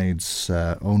Sinead's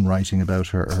own writing about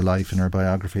her life in her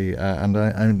biography. And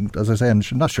as I say, I'm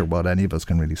not sure what any of us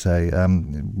can really say.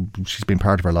 She's been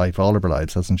part of her life, all of her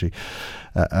lives, hasn't she?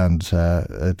 And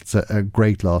it's a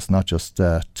great loss, not just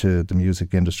to the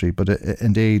music industry, but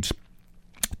indeed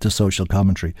to social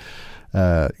commentary.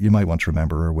 You might want to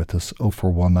remember her with us.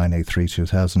 041983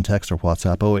 2000, text or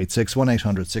WhatsApp 086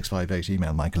 1800 658,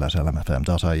 email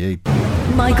michael@lmfm.ie.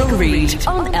 Michael Reade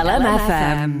on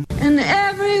LMFM. And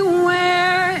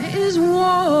everywhere is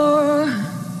war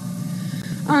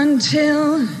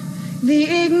until the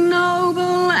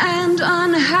ignoble and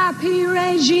unhappy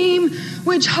regime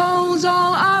which holds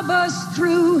all of us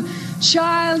through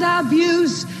child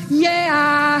abuse,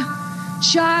 yeah.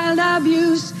 Child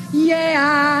abuse,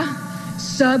 yeah.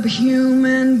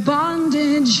 Subhuman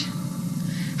bondage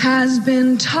has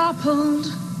been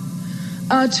toppled,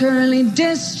 utterly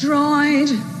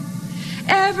destroyed.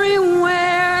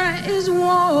 Everywhere is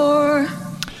war.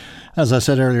 As I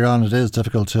said earlier on, it is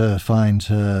difficult to find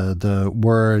the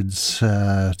words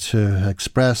to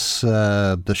express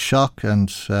the shock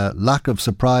and lack of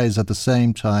surprise at the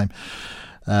same time.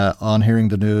 On hearing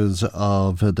the news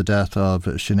of the death of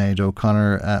Sinead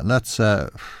O'Connor. Let's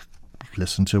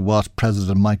listen to what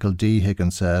President Michael D.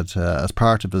 Higgins said. As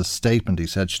part of his statement, he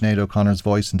said Sinead O'Connor's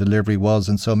voice and delivery was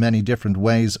in so many different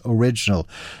ways original,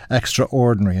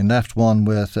 extraordinary, and left one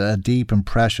with a deep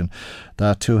impression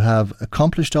that to have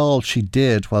accomplished all she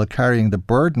did while carrying the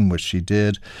burden which she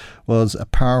did was a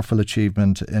powerful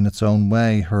achievement in its own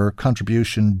way. Her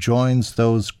contribution joins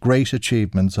those great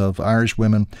achievements of Irish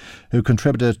women who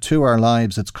contributed to our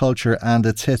lives, its culture and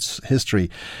its history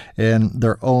in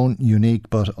their own unique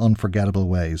but unforgettable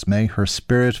ways. May her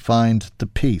spirit find the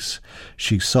peace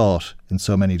she sought in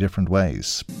so many different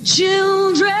ways.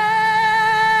 Children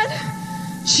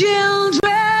Children,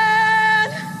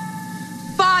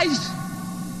 fight.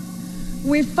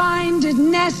 We find it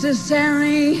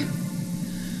necessary.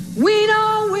 We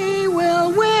know we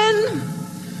will win.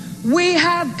 We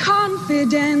have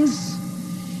confidence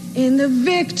in the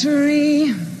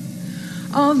victory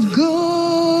of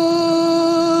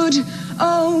good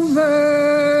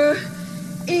over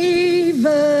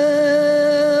evil.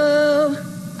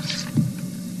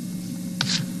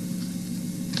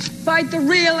 Fight the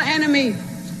real enemy.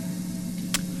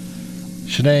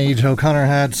 Sinead O'Connor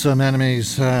had some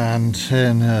enemies, and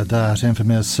in that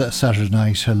infamous Saturday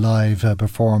Night Live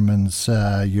performance,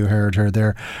 you heard her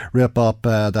there rip up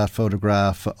that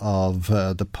photograph of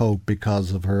the Pope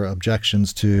because of her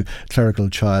objections to clerical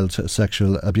child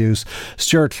sexual abuse.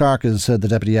 Stuart Clark is the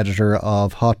Deputy Editor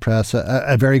of Hot Press.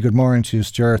 A very good morning to you,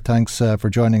 Stuart. Thanks for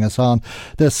joining us on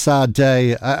this sad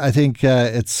day. I think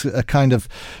it's a kind of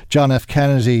John F.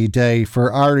 Kennedy day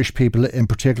for Irish people in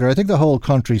particular. I think the whole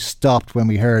country stopped when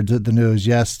we heard the news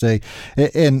yesterday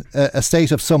in a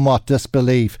state of somewhat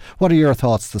disbelief. What are your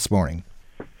thoughts this morning?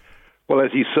 Well,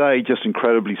 as you say, just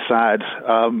incredibly sad.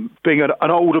 Being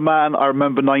an older man, I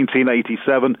remember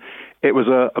 1987. It was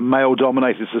a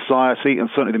male-dominated society, and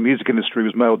certainly the music industry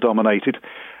was male-dominated.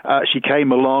 She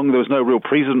came along. There was no real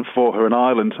precedent for her in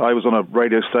Ireland. I was on a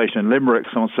radio station in Limerick.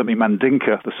 Someone sent me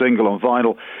Mandinka, the single, on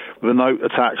vinyl, with a note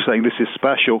attached saying, "This is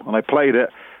special," and I played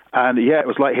it. And yeah, it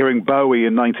was like hearing Bowie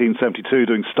in 1972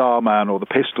 doing Starman, or the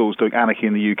Pistols doing Anarchy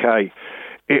in the UK.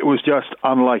 It was just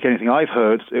unlike anything I've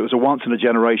heard. It was a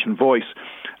once-in-a-generation voice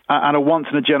and a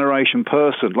once-in-a-generation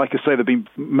person. Like I say, there have been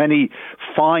many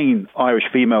fine Irish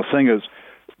female singers,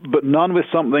 but none with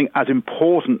something as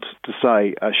important to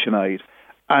say as Sinead,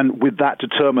 and with that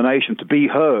determination to be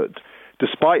heard,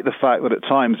 despite the fact that at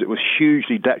times it was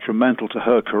hugely detrimental to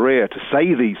her career to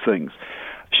say these things.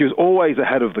 She was always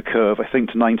ahead of the curve, I think,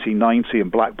 to 1990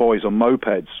 and Black Boys on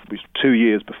Mopeds, which was 2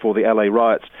 years before the LA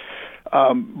riots,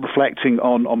 reflecting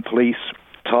on police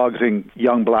targeting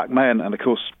young black men, and, of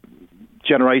course,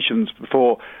 generations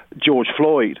before George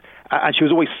Floyd. And she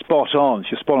was always spot on.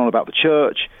 She was spot on about the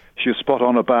church. She was spot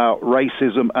on about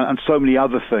racism and so many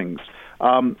other things.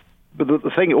 But the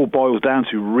thing it all boils down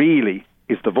to, really,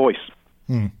 is the voice.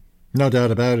 No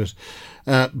doubt about it.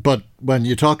 But when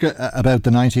you talk about the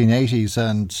 1980s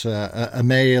and a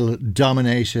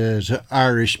male-dominated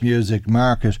Irish music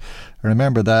market, I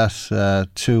remember that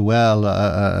too well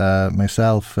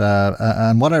myself.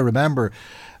 And what I remember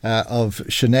of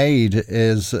Sinead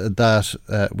is that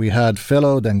we had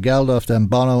Philo, then Geldof, then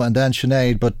Bono, and then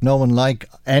Sinead, but no one like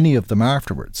any of them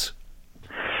afterwards.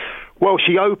 Well,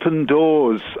 she opened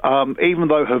doors, even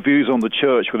though her views on the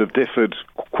church would have differed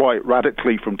quite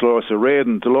radically from Dolores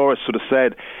O'Riordan. Dolores sort of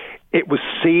said it was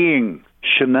seeing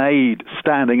Sinead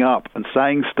standing up and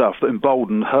saying stuff that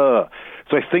emboldened her.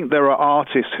 So I think there are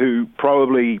artists who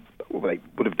probably, they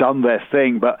would have done their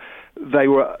thing, but they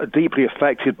were deeply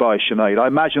affected by Sinead. I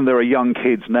imagine there are young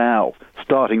kids now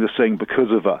starting to sing because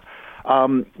of her.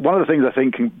 One of the things I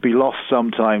think can be lost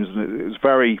sometimes, and it was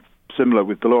very similar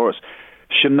with Dolores,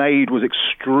 Sinead was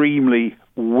extremely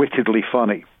wickedly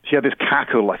funny. She had this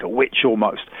cackle like a witch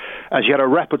almost, and she had a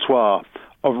repertoire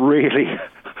of really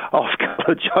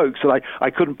off-colour jokes that I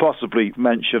couldn't possibly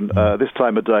mention this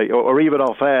time of day, or even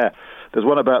off-air. There's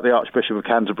one about the Archbishop of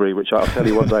Canterbury, which I'll tell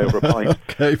you one day over a pint.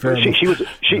 Okay,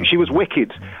 she was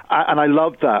wicked, and I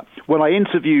loved that. When I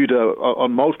interviewed her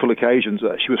on multiple occasions,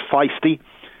 she was feisty.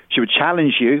 She would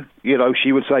challenge you. You know,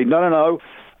 she would say, no.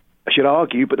 She'd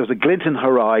argue, but there was a glint in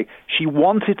her eye. She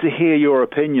wanted to hear your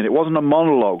opinion. It wasn't a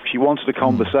monologue. She wanted a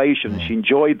conversation. She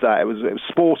enjoyed that. It was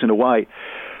sport in a way.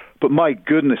 But my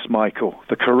goodness, Michael,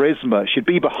 the charisma. She'd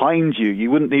be behind you. You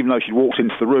wouldn't even know she'd walked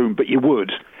into the room, but you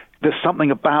would. There's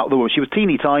something about the woman. She was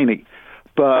teeny tiny,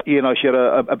 but, you know, she had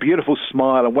a beautiful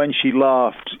smile, and when she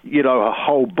laughed, you know, her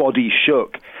whole body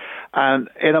shook. And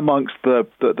in amongst the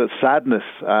sadness,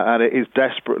 and it is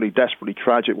desperately, desperately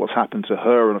tragic what's happened to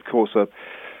her, and of course a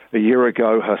year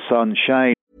ago, her son,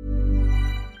 Shane.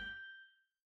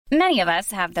 Many of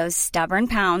us have those stubborn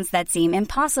pounds that seem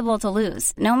impossible to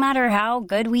lose, no matter how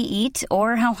good we eat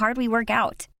or how hard we work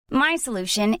out. My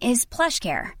solution is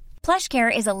PlushCare.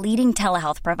 PlushCare is a leading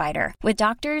telehealth provider with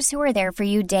doctors who are there for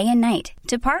you day and night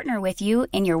to partner with you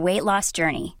in your weight loss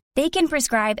journey. They can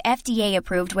prescribe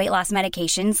FDA-approved weight loss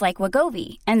medications like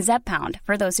Wegovy and Zepbound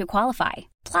for those who qualify.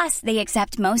 Plus, they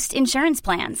accept most insurance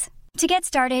plans. To get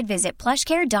started, visit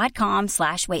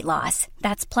plushcare.com/weightloss.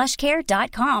 That's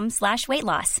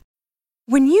plushcare.com/weightloss.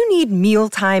 When you need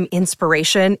mealtime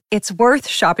inspiration, it's worth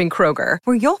shopping Kroger,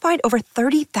 where you'll find over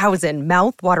 30,000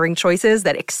 mouth-watering choices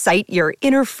that excite your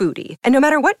inner foodie. And no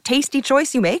matter what tasty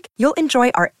choice you make, you'll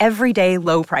enjoy our everyday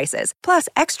low prices, plus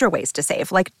extra ways to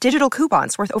save, like digital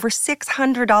coupons worth over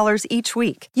 $600 each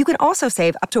week. You can also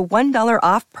save up to $1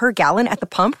 off per gallon at the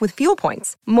pump with fuel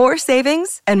points. More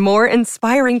savings and more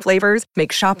inspiring flavors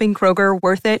make shopping Kroger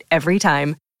worth it every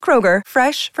time. Kroger,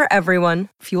 fresh for everyone.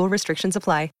 Fuel restrictions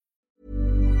apply.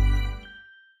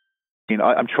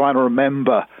 I'm trying to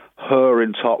remember her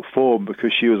in top form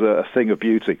because she was a thing of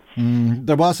beauty.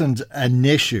 There wasn't an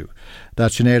issue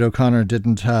that Sinead O'Connor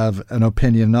didn't have an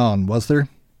opinion on, was there?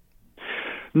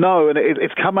 No, and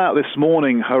it's come out this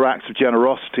morning, her acts of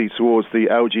generosity towards the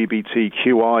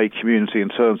LGBTQI community in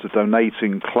terms of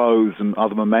donating clothes and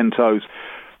other mementos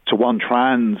to One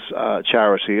Trans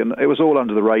charity, and it was all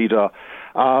under the radar.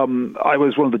 I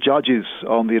was one of the judges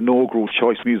on the inaugural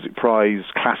Choice Music Prize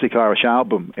Classic Irish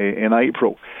Album in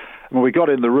April. When we got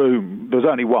in the room, there was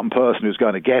only one person who was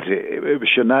going to get it. It was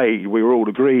Sinead. We were all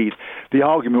agreed. The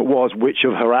argument was which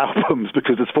of her albums,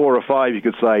 because there's 4 or 5 you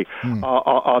could say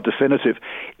are definitive.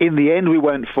 In the end, we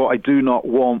went for I Do Not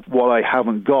Want What I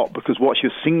Haven't Got, because what she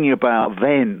was singing about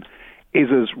then is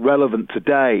as relevant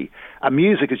today. And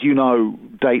music, as you know,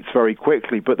 dates very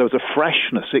quickly, but there was a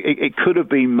freshness. It could have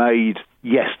been made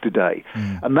yesterday,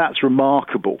 and that's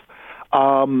remarkable.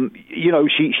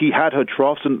 She had her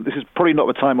troughs, and this is probably not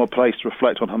the time or place to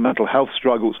reflect on her mental health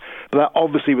struggles, but that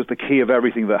obviously was the key of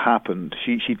everything that happened.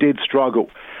 She did struggle,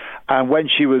 and when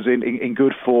she was in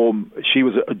good form, she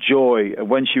was a joy, and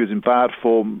when she was in bad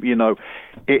form,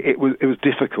 it was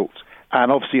difficult,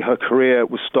 and obviously her career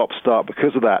was stop-start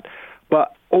because of that.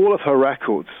 But all of her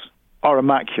records are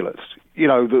immaculate.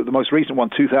 The most recent one,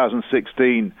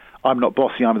 2016, I'm Not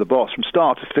Bossy, I'm the Boss, from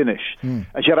start to finish. And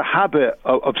she had a habit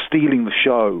of stealing the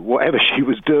show, whatever she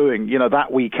was doing.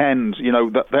 That weekend,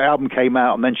 the album came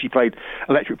out, and then she played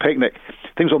Electric Picnic.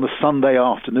 Things on the Sunday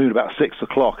afternoon, about 6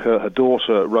 o'clock, her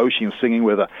daughter, Roisin, was singing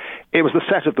with her. It was the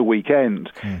set of the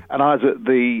weekend. And I was at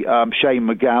the Shane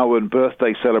McGowan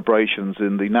birthday celebrations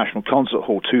in the National Concert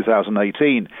Hall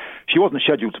 2018. She wasn't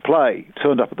scheduled to play,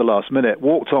 turned up at the last minute,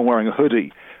 walked on wearing a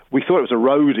hoodie. We thought it was a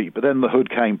roadie, but then the hood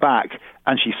came back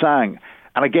and she sang.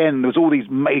 And again, there was all these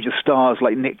major stars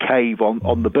like Nick Cave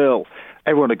on the bill.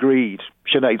 Everyone agreed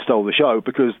Sinead stole the show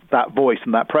because that voice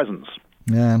and that presence.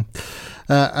 Yeah.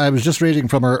 I was just reading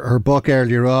from her book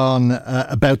earlier on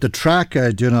about the track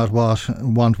I Do Not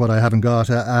Want What I Haven't Got,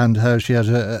 and how she had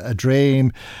a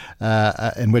dream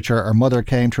in which her mother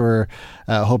came to her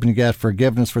hoping to get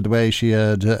forgiveness for the way she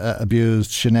had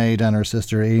abused Sinead and her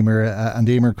sister Emer, and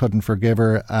Emer couldn't forgive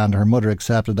her, and her mother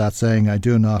accepted that, saying, I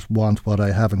do not want what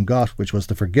I haven't got, which was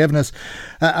the forgiveness.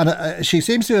 And she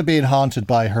seems to have been haunted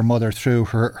by her mother through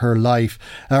her life.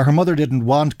 Her mother didn't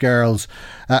want girls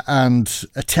and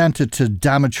attempted to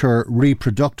damage her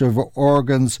reproductive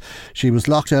organs. She was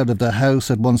locked out of the house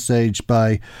at one stage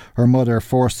by her mother,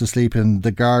 forced to sleep in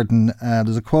the garden.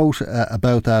 There's a quote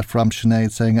about that from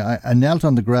Sinead saying, I knelt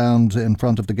on the ground in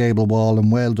front of the gable wall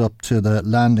and wailed up to the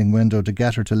landing window to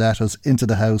get her to let us into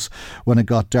the house when it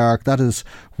got dark. That is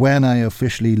when I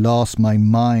officially lost my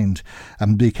mind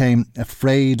and became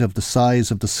afraid of the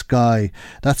size of the sky.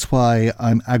 That's why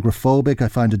I'm agoraphobic. I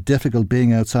find it difficult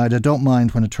being outside. I don't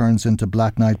mind when it turns into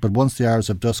black night, but once the hours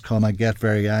of dusk come, I get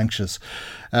very anxious.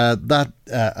 That,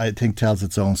 I think, tells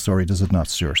its own story, does it not,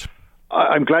 Stuart?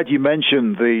 I'm glad you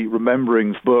mentioned the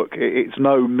Rememberings book. It's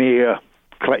no mere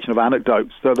collection of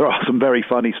anecdotes. There are some very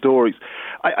funny stories.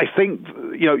 I think,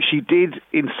 she did,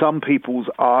 in some people's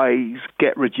eyes,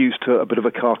 get reduced to a bit of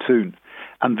a cartoon.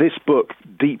 And this book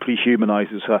deeply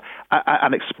humanises her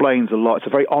and explains a lot. It's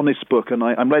a very honest book, and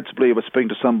I'm led to believe, I was speaking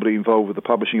to somebody involved with the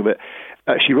publishing of it,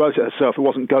 she wrote it herself. It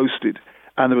wasn't ghosted,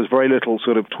 and there was very little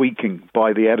sort of tweaking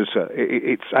by the editor.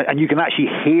 And you can actually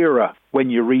hear her when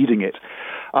you're reading it.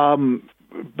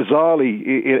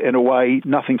 Bizarrely, in a way,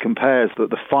 nothing compares.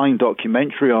 The fine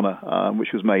documentary on her, which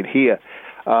was made here,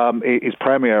 is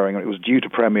premiering, and it was due to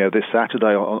premiere this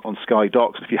Saturday on Sky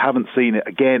Docs. If you haven't seen it,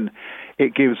 again,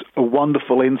 it gives a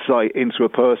wonderful insight into a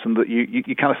person that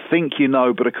you kind of think you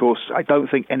know, but of course, I don't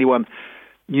think anyone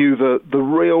knew the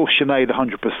real Sinead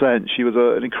 100%. She was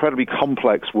an incredibly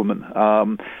complex woman.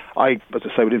 I, as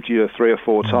I say, would interview her 3 or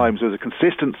 4 times. There was a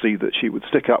consistency that she would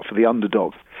stick up for the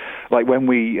underdog. Like when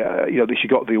she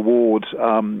got the award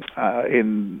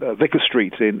in Vicar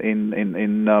Street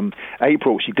in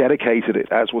April, she dedicated it,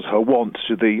 as was her wont,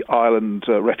 to the Ireland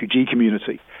refugee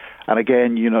community. And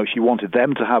again, she wanted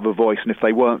them to have a voice, and if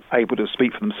they weren't able to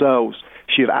speak for themselves,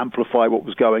 she'd amplify what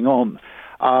was going on.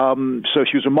 So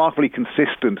she was remarkably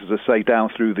consistent, as I say, down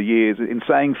through the years in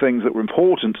saying things that were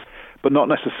important, but not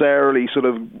necessarily sort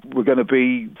of were going to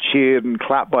be cheered and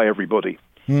clapped by everybody.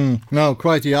 No,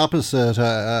 quite the opposite.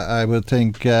 I would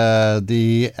think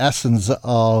the essence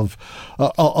of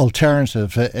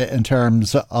alternative in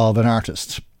terms of an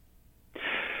artist.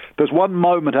 There's one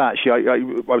moment, actually, I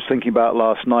was thinking about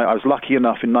last night. I was lucky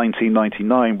enough in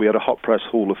 1999, we had a Hot Press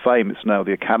Hall of Fame. It's now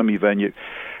the Academy venue.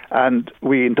 And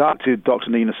we inducted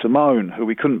Dr. Nina Simone, who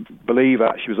we couldn't believe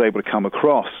actually was able to come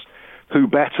across. Who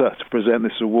better to present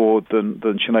this award than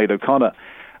Sinead O'Connor?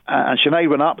 And Sinead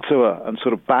went up to her and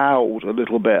sort of bowed a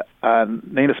little bit. And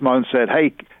Nina Simone said,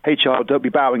 hey, child, don't be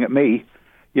bowing at me.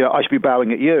 I should be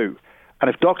bowing at you. And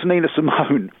if Dr. Nina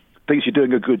Simone thinks you're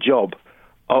doing a good job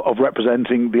of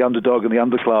representing the underdog and the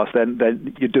underclass,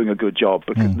 then you're doing a good job,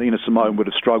 because Nina Simone would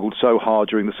have struggled so hard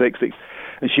during the 60s.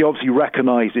 And she obviously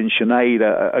recognised in Sinead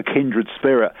a kindred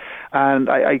spirit. And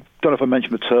I don't know if I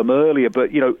mentioned the term earlier,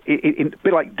 but, a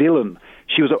bit like Dylan,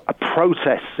 she was a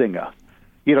protest singer.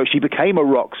 She became a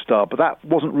rock star, but that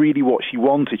wasn't really what she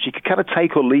wanted. She could kind of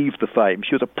take or leave the fame.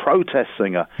 She was a protest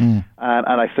singer, and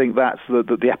I think that's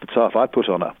the epitaph I put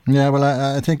on her. Yeah, well,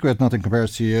 I think with Nothing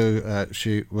Compares to You,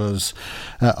 she was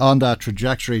on that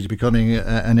trajectory to becoming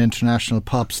an international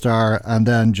pop star, and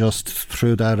then just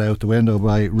threw that out the window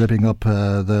by ripping up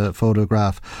the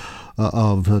photograph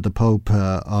of the Pope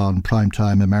on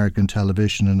primetime American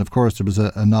television. And of course there was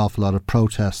an awful lot of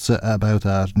protests about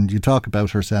that. And you talk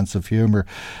about her sense of humour.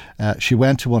 She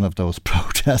went to one of those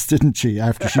protests, didn't she,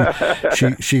 after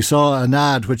she saw an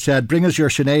ad which said, "Bring us your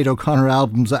Sinead O'Connor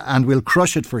albums and we'll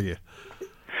crush it for you."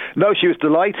 No, she was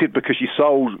delighted because she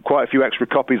sold quite a few extra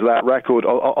copies of that record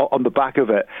on the back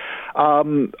of it. I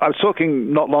was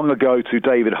talking not long ago to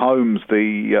David Holmes,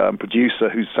 the producer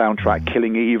whose soundtrack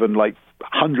Killing Eve and like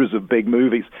hundreds of big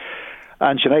movies.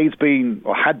 And Sinead's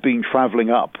had been travelling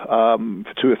up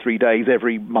for 2 or 3 days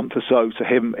every month or so to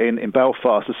him in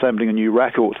Belfast, assembling a new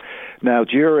record. Now,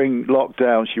 during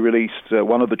lockdown, she released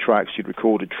one of the tracks she'd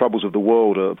recorded, Troubles of the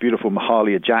World, a beautiful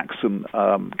Mahalia Jackson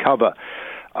cover,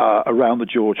 around the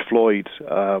George Floyd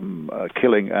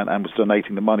killing, and was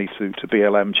donating the money to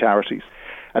BLM charities.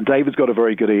 And David's got a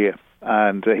very good ear,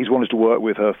 and he's wanted to work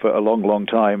with her for a long, long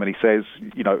time. And he says,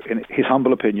 in his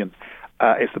humble opinion,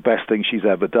 it's the best thing she's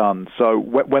ever done. So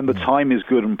when the time is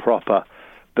good and proper,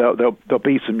 there'll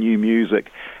be some new music.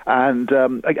 And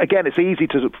again, it's easy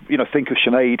to think of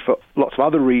Sinead for lots of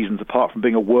other reasons apart from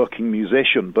being a working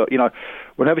musician. But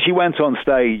whenever she went on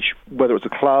stage, whether it was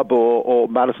a club or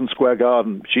Madison Square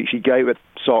Garden, she gave it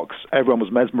socks. Everyone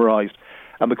was mesmerised.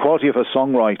 And the quality of her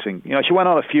songwriting, she went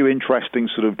on a few interesting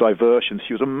sort of diversions.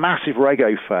 She was a massive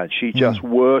reggae fan. She just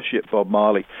worshipped Bob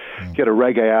Marley. She had a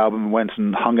reggae album and went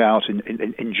and hung out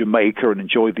in Jamaica and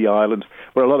enjoyed the island,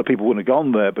 where a lot of people wouldn't have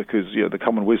gone there because the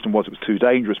common wisdom was it was too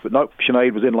dangerous. But no,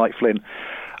 Sinead was in like Flynn.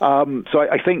 So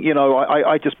I think,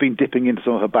 I just been dipping into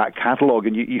some of her back catalogue,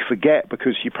 and you forget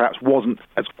because she perhaps wasn't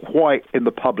as quite in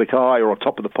the public eye or on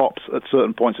top of the pops at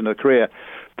certain points in her career,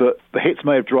 that the hits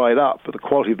may have dried up, but the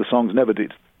quality of the songs never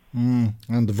did. And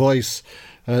the voice,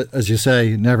 as you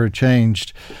say, never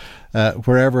changed.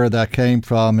 Wherever that came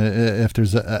from, if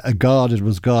there's a God, it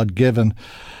was God-given.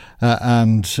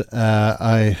 And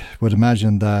I would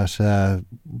imagine that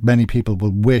many people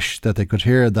will wish that they could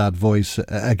hear that voice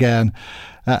again.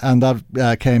 And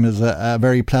that came as a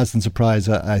very pleasant surprise,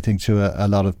 I think, to a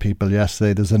lot of people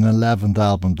yesterday. There's an 11th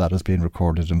album that has been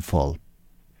recorded in full.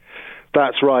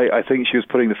 That's right. I think she was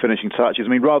putting the finishing touches. I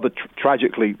mean, rather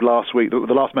tragically, last week, the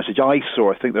last message I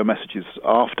saw, I think there were messages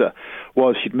after,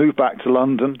 was she'd moved back to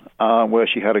London, where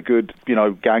she had a good,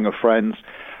 gang of friends.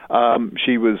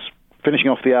 She was finishing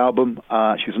off the album.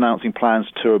 She was announcing plans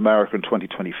to tour America in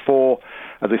 2024.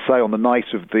 As they say, on the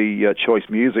night of the Choice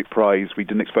Music Prize, we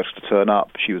didn't expect her to turn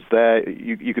up. She was there.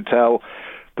 You could tell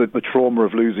that the trauma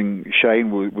of losing Shane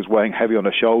was weighing heavy on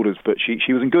her shoulders, but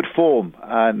she was in good form.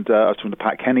 And I was talking to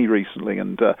Pat Kenny recently,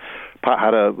 and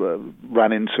Pat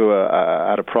ran into her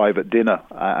at a private dinner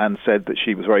and said that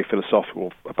she was very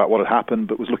philosophical about what had happened,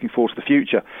 but was looking forward to the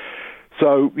future.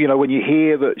 So, when you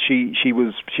hear that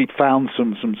she'd found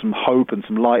some hope and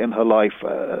some light in her life,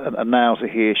 and now to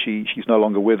hear she's no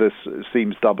longer with us, it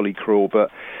seems doubly cruel.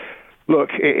 But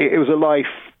look, it was a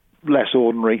life less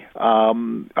ordinary.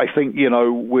 I think,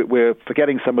 we're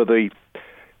forgetting some of the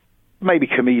maybe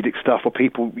comedic stuff, or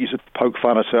people used to poke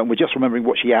fun at her, and we're just remembering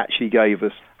what she actually gave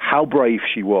us, how brave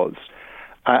she was,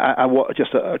 and what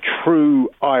just a true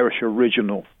Irish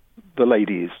original the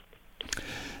lady is.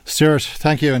 Stuart,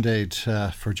 thank you indeed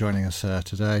for joining us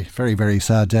today. Very, very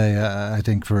sad day, I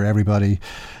think, for everybody,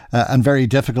 and very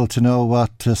difficult to know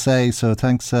what to say. So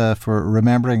thanks for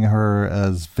remembering her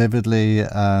as vividly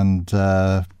and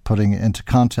putting into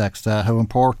context how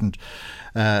important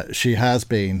she has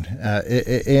been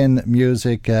in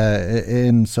music,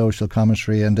 in social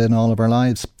commentary, and in all of our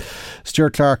lives.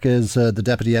 Stuart Clark is the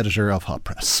Deputy Editor of Hot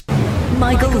Press.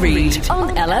 Michael Reade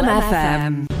on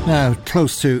LMFM. Now,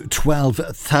 close to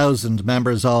 12,000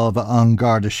 members of An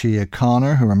Garda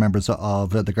Síochána, who are members of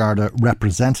the Garda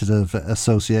Representative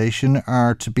Association,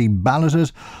 are to be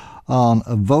balloted on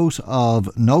a vote of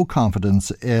no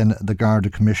confidence in the Garda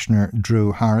Commissioner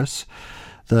Drew Harris.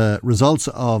 The results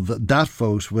of that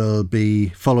vote will be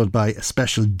followed by a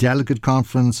special delegate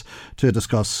conference to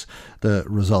discuss the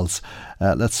results.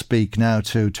 Let's speak now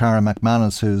to Tara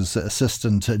McManus, who's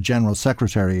Assistant General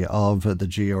Secretary of the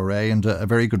GRA. And a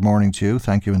very good morning to you.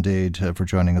 Thank you indeed for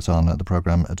joining us on the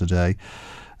programme today.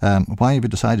 Why have you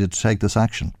decided to take this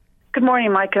action? Good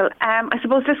morning, Michael. I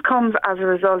suppose this comes as a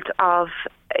result of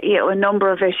a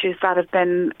number of issues that have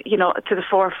been, to the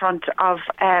forefront of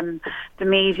the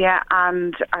media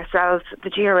and ourselves, the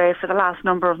GRA, for the last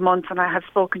number of months. And I have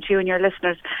spoken to you and your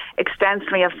listeners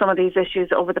extensively of some of these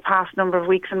issues over the past number of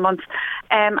weeks and months.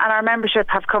 And our membership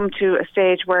have come to a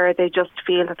stage where they just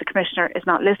feel that the Commissioner is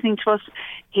not listening to us.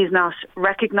 He's not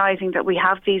recognising that we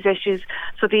have these issues.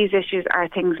 So these issues are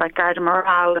things like Garda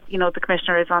morale. The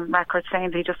Commissioner is on record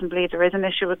saying that he doesn't believe there is an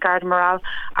issue with Garda morale.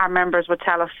 Our members would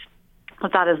tell us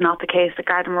but that is not the case. The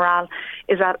Garda morale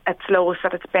is at its lowest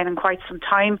that it's been in quite some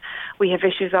time. We have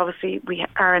issues, obviously. We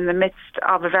are in the midst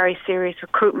of a very serious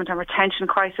recruitment and retention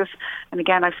crisis. And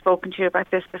again, I've spoken to you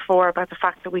about this before, about the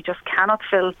fact that we just cannot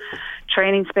fill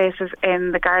training spaces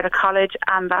in the Garda College,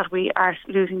 and that we are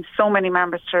losing so many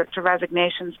members to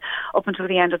resignations. Up until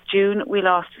the end of June, we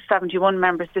lost 71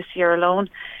 members this year alone.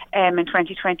 In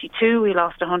 2022, we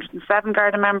lost 107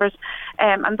 Garda members.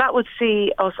 And that would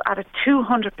see us at a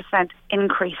 200%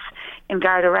 increase in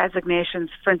Garda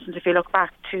resignations. For instance, if you look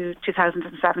back to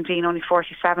 2017, only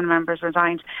 47 members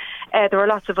resigned. There were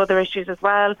lots of other issues as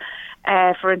well.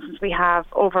 For instance, we have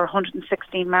over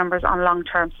 116 members on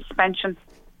long-term suspension.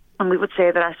 And we would say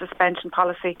that our suspension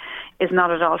policy is not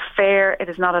at all fair. It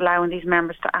is not allowing these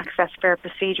members to access fair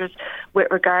procedures with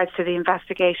regards to the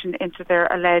investigation into their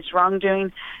alleged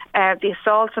wrongdoing. The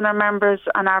assaults on our members,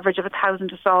 an average of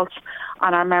 1,000 assaults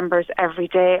on our members every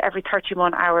day. Every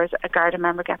 31 hours, a Garda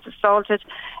member gets assaulted.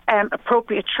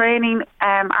 Appropriate training.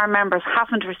 Our members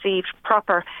haven't received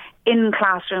proper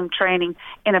in-classroom training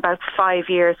in about 5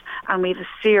 years, and we have a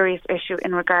serious issue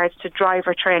in regards to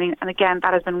driver training. And again,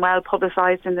 that has been well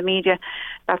publicised in the media,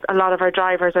 that a lot of our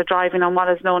drivers are driving on what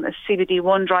is known as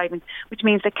CBD1 driving, which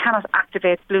means they cannot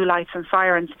activate blue lights and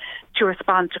sirens to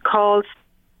respond to calls.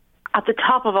 At the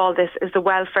top of all this is the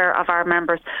welfare of our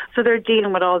members. So they're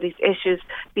dealing with all these issues,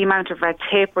 the amount of red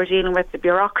tape we're dealing with, the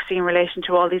bureaucracy in relation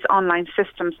to all these online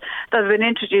systems that have been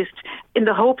introduced in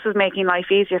the hopes of making life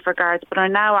easier for guards, but are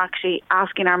now actually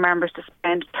asking our members to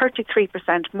spend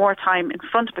 33% more time in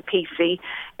front of a PC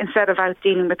instead of out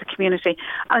dealing with the community.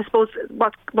 And I suppose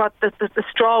what the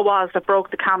straw was that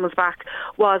broke the camel's back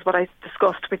was what I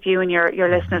discussed with you and your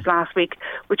listeners last week,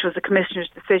 which was the Commissioner's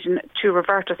decision to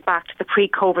revert us back to the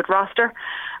pre-COVID roster.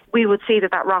 We would see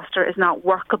that roster is not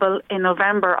workable. In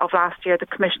November of last year, the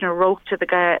Commissioner wrote to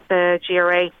the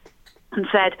GRA and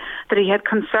said that he had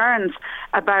concerns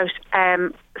about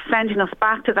sending us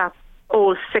back to that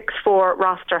old 6-4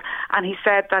 roster, and he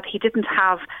said that he didn't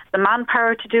have the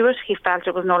manpower to do it. He felt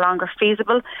it was no longer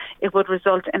feasible. It would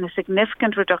result in a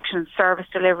significant reduction in service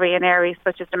delivery in areas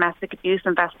such as domestic abuse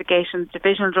investigations.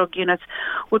 Divisional drug units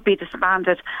would be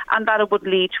disbanded, and that it would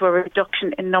lead to a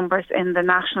reduction in numbers in the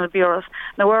national bureaus.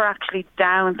 Now, we're actually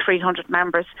down 300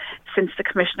 members since the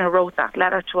Commissioner wrote that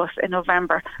letter to us in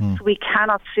November. So we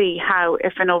cannot see how,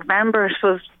 if in November it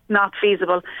was not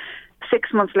feasible,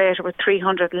 6 months later with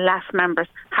 300 less members,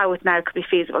 how it now could be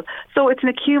feasible. So it's an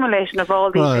accumulation of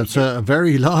all these issues. It's a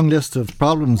very long list of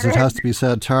problems, it has to be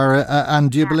said, Tara. And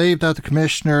do you believe that the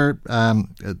Commissioner,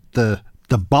 the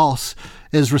boss,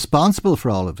 is responsible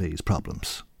for all of these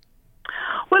problems?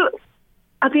 Well,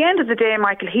 at the end of the day,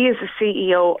 Michael, he is the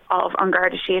CEO of An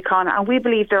Garda Síochána, and we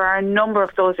believe there are a number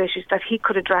of those issues that he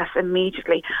could address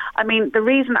immediately. I mean, the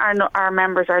reason our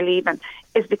members are leaving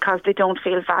is because they don't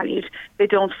feel valued. They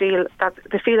feel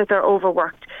that they're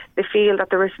overworked. They feel that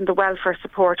there isn't the welfare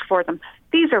support for them.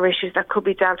 These are issues that could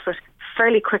be dealt with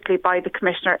fairly quickly by the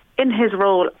Commissioner in his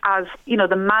role as,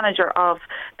 the manager of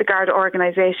the Garda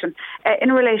organisation.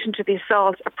 In relation to the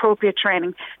assault, appropriate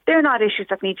training, they're not issues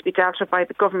that need to be dealt with by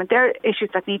the government. They're issues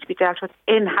that need to be dealt with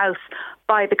in-house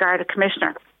by the Garda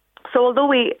Commissioner. So although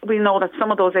we know that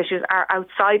some of those issues are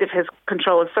outside of his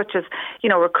control, such as,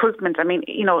 recruitment,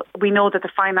 we know that the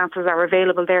finances are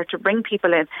available there to bring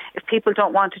people in. If people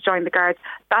don't want to join the Guards,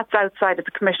 that's outside of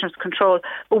the Commissioner's control.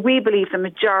 But we believe the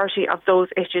majority of those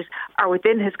issues are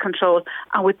within his control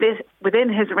and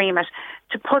within his remit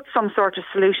to put some sort of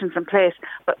solutions in place.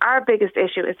 But our biggest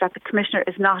issue is that the Commissioner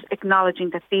is not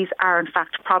acknowledging that these are in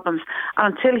fact problems.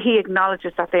 And until he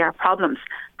acknowledges that they are problems,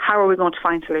 how are we going to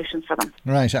find solutions for them?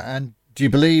 Right. And do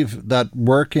you believe that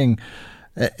working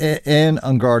in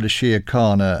An Garda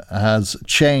Síochána has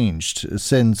changed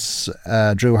since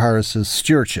Drew Harris's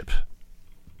stewardship?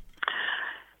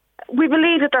 We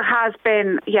believe that there has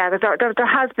been, there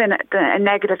has been a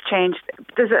negative change.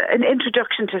 There's an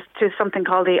introduction to something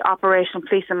called the operational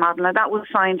policing model, and that was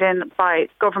signed in by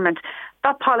government.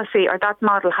 That policy or that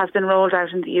model has been rolled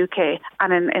out in the UK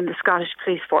and in the Scottish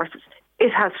police forces.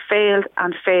 It has failed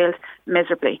and failed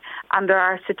miserably. And there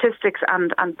are statistics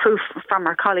and proof from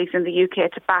our colleagues in the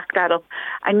UK to back that up.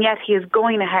 And yet he is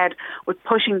going ahead with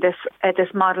pushing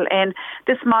this model in.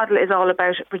 This model is all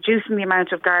about reducing the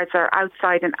amount of guards that are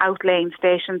outside and outlaying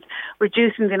stations,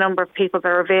 reducing the number of people that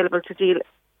are available to deal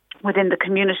within the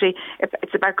community.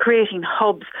 It's about creating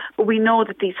hubs, but we know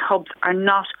that these hubs are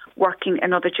not working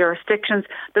in other jurisdictions.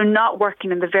 They're not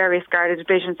working in the various Garda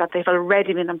divisions that they've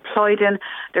already been employed in.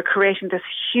 They're creating this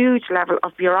huge level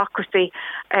of bureaucracy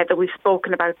that we've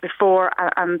spoken about before,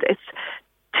 and it's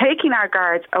taking our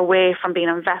guards away from being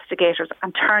investigators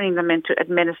and turning them into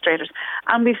administrators.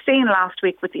 And we've seen last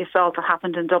week with the assault that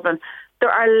happened in Dublin, there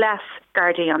are less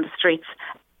Gardaí on the streets.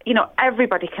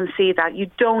 Everybody can see that. You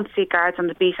don't see guards on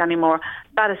the beat anymore.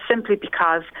 That is simply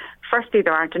because, firstly,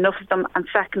 there aren't enough of them, and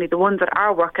secondly, the ones that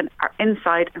are working are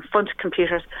inside in front of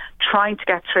computers trying to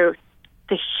get through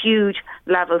the huge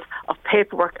levels of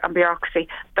paperwork and bureaucracy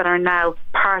that are now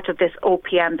part of this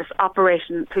OPM, this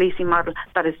operation policing model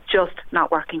that is just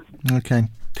not working. Okay.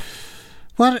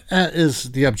 What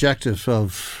is the objective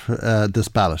of this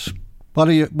ballot? What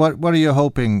are you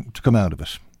hoping to come out of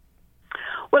it?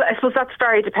 Well, I suppose that's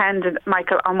very dependent,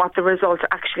 Michael, on what the result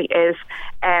actually is.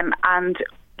 And,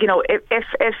 if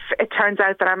it turns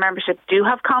out that our membership do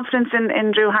have confidence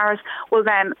in Drew Harris, well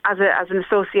then, as an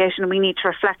association, we need to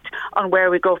reflect on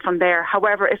where we go from there.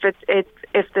 However, if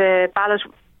the ballot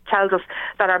tells us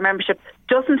that our membership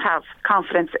doesn't have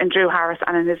confidence in Drew Harris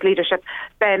and in his leadership,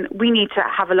 then we need to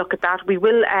have a look at that. We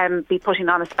will be putting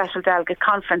on a special delegate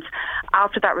conference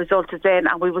after that result is in,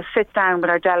 and we will sit down with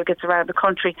our delegates around the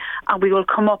country and we will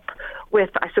come up with,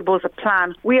 I suppose, a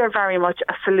plan. We are very much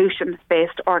a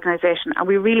solution-based organisation, and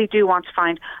we really do want to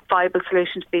find viable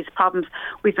solutions to these problems.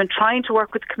 We've been trying to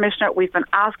work with the Commissioner. We've been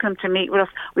asking him to meet with us.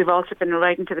 We've also been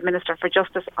writing to the Minister for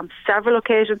Justice on several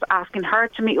occasions, asking her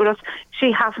to meet with us.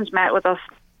 She hasn't met with us.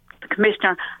 The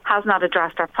Commissioner has not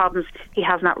addressed our problems. He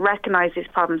has not recognised these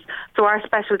problems. So our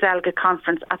special delegate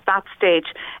conference at that stage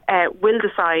will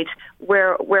decide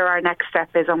where our next step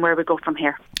is and where we go from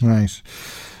here. Right.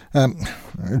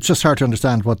 It's just hard to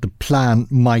understand what the plan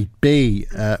might be.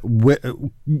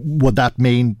 Would that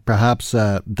mean perhaps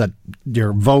that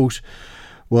your vote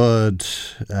would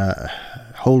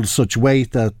hold such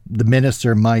weight that the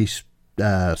Minister might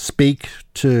speak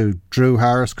to Drew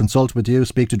Harris, consult with you,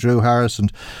 speak to Drew Harris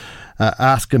and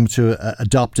ask him to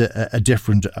adopt a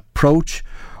different approach?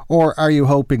 Or are you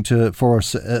hoping to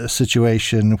force a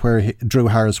situation where Drew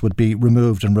Harris would be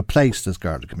removed and replaced as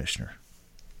Garda Commissioner?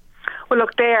 Well,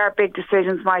 look, they are big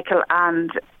decisions, Michael,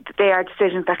 and they are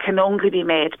decisions that can only be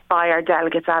made by our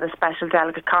delegates at a special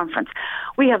delegate conference.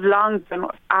 We have long been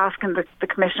asking the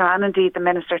Commissioner and indeed the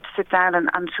Minister to sit down and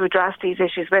to address these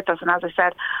issues with us. And as I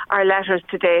said, our letters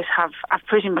to date have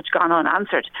pretty much gone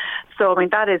unanswered. So,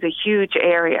 that is a huge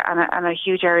area and a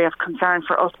huge area of concern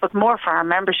for us, but more for our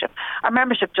membership. Our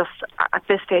membership just at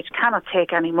this stage cannot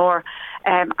take any more.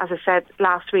 As I said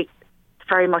last week,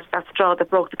 very much that straw that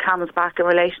broke the camel's back in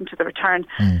relation to the return.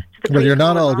 To the well, you're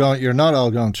not all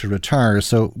going to retire.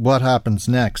 So what happens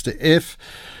next? If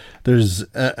there's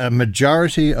a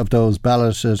majority of those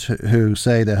balloted who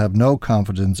say they have no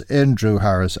confidence in Drew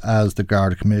Harris as the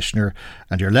Garda Commissioner,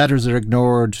 and your letters are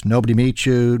ignored, nobody meets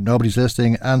you, nobody's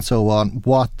listening, and so on,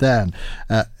 what then?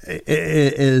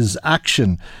 Is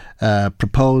action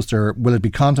proposed, or will it be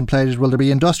contemplated? Will there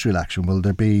be industrial action? Will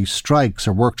there be strikes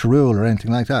or work to rule or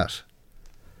anything like that?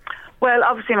 Well,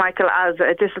 obviously, Michael, as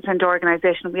a disciplined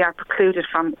organisation, we are precluded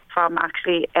from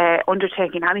actually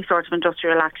undertaking any sort of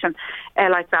industrial action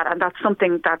like that, and that's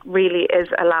something that really is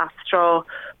a last straw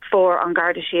for An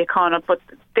Garda Síochána, but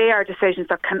they are decisions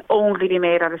that can only be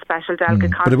made at a special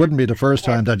delegate conference. But it wouldn't be the first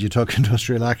time that you took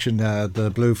industrial action.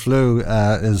 The Blue Flu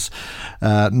is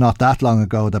not that long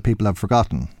ago that people have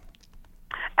forgotten.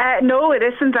 No, it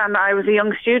isn't, and I was a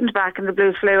young student back in the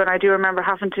Blue Flu, and I do remember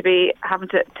having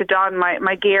to don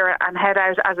my gear and head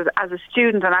out as a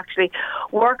student and actually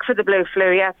work for the Blue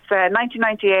Flu. Yeah, it's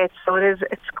 1998, so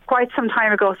it's quite some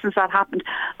time ago since that happened.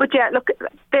 But yeah, look,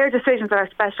 their decisions at our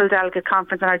special delegate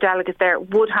conference and our delegates there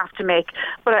would have to make.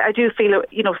 But I do feel,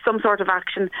 some sort of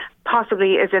action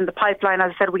possibly is in the pipeline.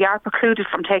 As I said, we are precluded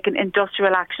from taking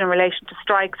industrial action in relation to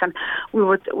strikes, and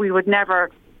we would never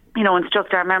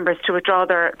instruct our members to withdraw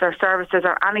their services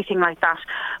or anything like that.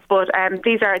 But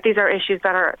these are issues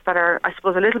that are I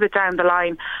suppose a little bit down the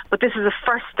line. But this is a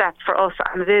first step for us,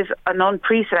 and it is an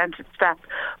unprecedented step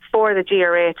for the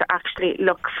GRA to actually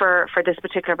look for this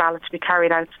particular ballot to be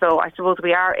carried out. So I suppose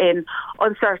we are in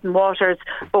uncertain waters,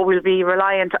 but we'll be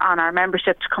reliant on our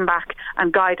membership to come back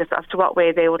and guide us as to what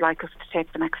way they would like us to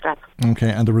take the next step.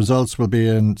 Okay, and the results will be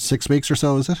in 6 weeks or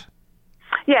so, is it?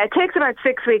 Yeah, it takes about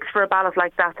 6 weeks for a ballot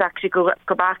like that to actually go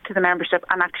back to the membership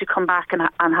and actually come back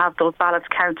and have those ballots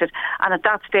counted. And at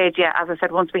that stage, yeah, as I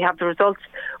said, once we have the results,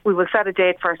 we will set a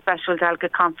date for a special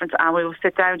delegate conference and we will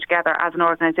sit down together as an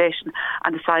organisation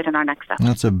and decide on our next step.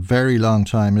 That's a very long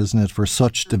time, isn't it, for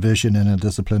such division in a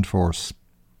disciplined force?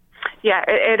 Yeah,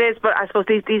 it is, but I suppose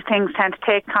these things tend to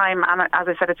take time, and as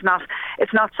I said, it's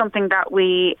not something that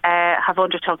we have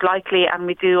undertook lightly, and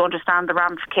we do understand the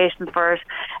ramifications for it.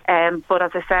 But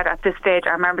as I said, at this stage,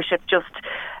 our membership just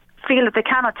feel that they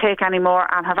cannot take any more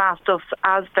and have asked us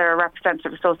as their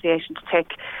representative association to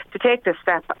take this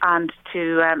step and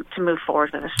to move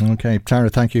forward with it. Okay, Tara,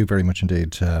 thank you very much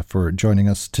indeed for joining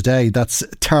us today. That's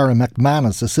Tara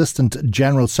McManus, Assistant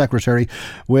General Secretary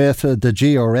with the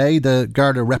GRA, the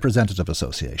Garda Representative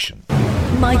Association.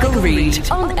 Michael Reade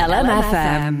on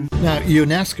LMFM. Now,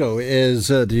 UNESCO is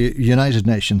the United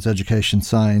Nations Education,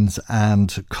 Science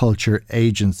and Culture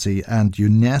Agency, and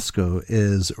UNESCO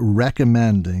is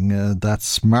recommending that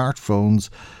smartphones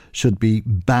should be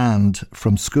banned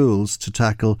from schools to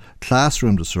tackle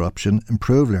classroom disruption,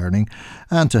 improve learning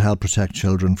and to help protect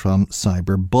children from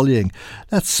cyberbullying.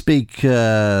 Let's speak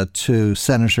to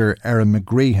Senator Erin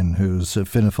McGreehan, who's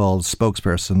Fianna Fáil's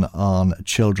spokesperson on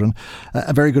children.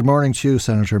 A very good morning to you,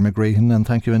 Senator McGreehan, and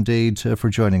thank you indeed for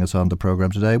joining us on the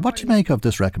programme today. What do you make of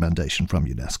this recommendation from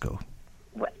UNESCO?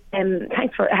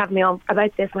 Thanks for having me on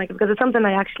about this, Michael, because it's something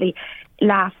I actually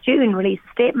last June released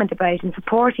a statement about in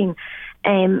supporting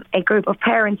a group of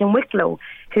parents in Wicklow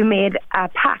who made a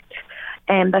pact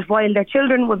that while their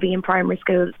children would be in primary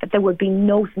school, that there would be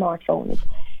no smartphones.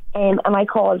 And I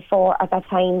called for, at that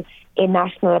time, a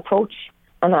national approach,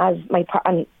 and as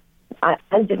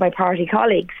did my party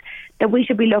colleagues, that we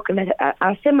should be looking at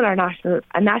a similar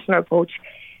national approach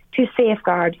to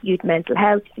safeguard youth mental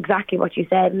health. Exactly what you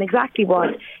said, and exactly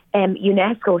what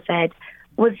UNESCO said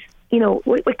was,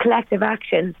 with collective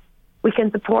action, we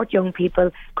can support young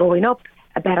people growing up,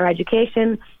 a better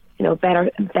education,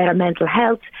 better mental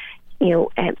health,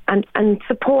 and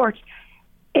support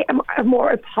a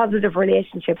more positive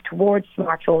relationship towards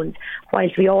smartphones.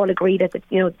 Whilst we all agree that the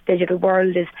digital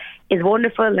world is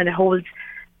wonderful and it holds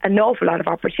an awful lot of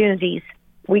opportunities,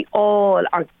 we all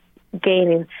are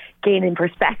gaining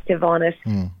perspective on it,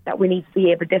 that we need to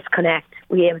be able to disconnect.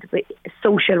 We able to be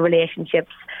social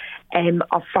relationships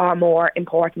are far more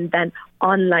important than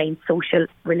online social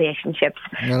relationships.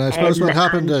 And I suppose what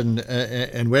happened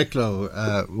in Wicklow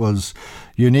was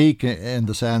unique in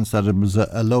the sense that it was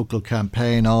a local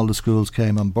campaign. All the schools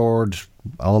came on board.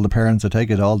 All the parents, I take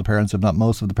it, all the parents, if not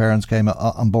most of the parents, came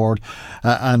on board,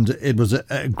 and it was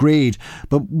agreed.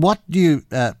 But what do you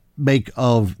make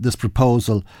of this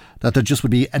proposal that there just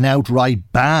would be an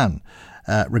outright ban,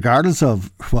 regardless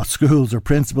of what schools or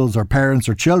principals or parents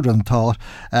or children thought,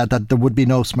 that there would be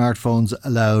no smartphones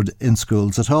allowed in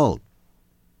schools at all?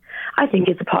 I think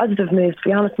it's a positive move, to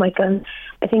be honest, Michael. And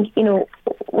I think,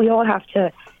 we all have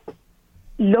to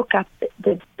look at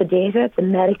the data, the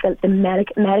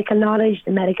medical knowledge,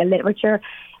 the medical literature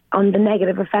on the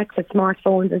negative effects that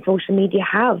smartphones and social media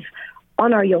have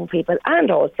on our young people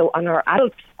and also on our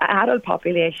adult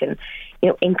population.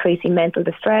 Increasing mental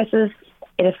distresses.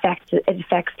 It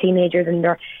affects teenagers and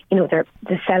their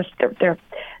self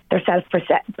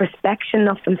perception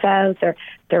of themselves,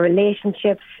 their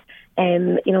relationships.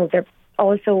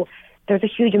 There's a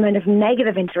huge amount of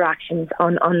negative interactions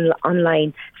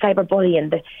online,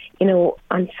 cyberbullying,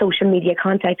 on social media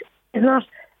contact. is not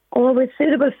always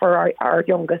suitable for our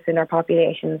youngest in our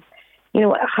populations. You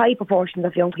know, a high proportion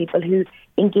of young people who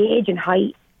engage in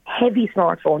heavy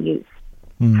smartphone use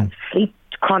have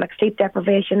chronic sleep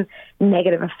deprivation,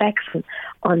 negative effects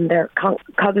on their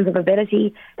cognitive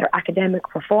ability, their academic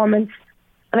performance.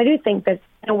 And I do think that,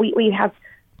 you know,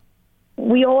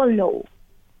 we all know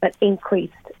that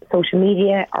increased social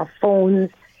media, our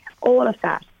phones, all of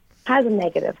that has a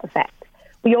negative effect.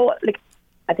 We all,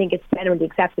 I think it's generally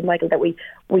accepted, Michael, that we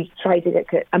try to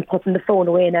get, I'm putting the phone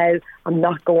away now, I'm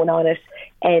not going on it,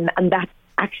 and that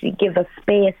actually gives us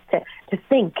space to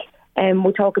think.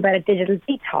 We talk about a digital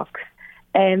detox.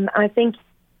 I think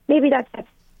maybe that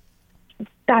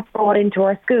brought into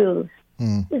our schools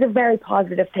is a very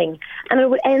positive thing, and it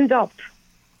would end up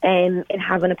in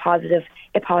having a positive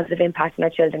impact on our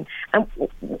children. And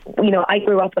you know, I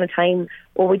grew up in a time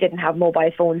where we didn't have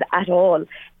mobile phones at all.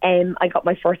 I got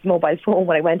my first mobile phone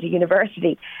when I went to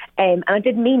university, and it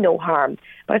didn't mean no harm.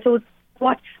 But I thought,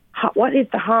 what is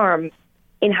the harm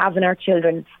in having our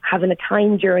children having a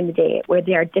time during the day where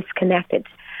they are disconnected,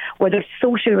 where their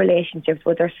social relationships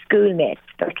with their schoolmates,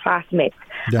 their classmates,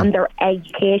 and their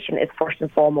education is first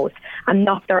and foremost, and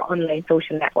not their online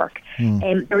social network.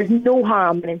 There is no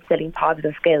harm in instilling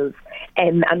positive skills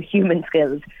and human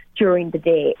skills during the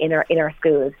day in our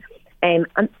schools.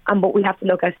 But we have to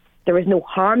look at, there is no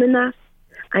harm in that,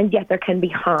 and yet there can be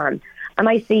harm. And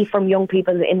I see from young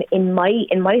people in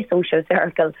my social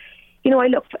circle, you know, I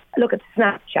look at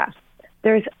Snapchat.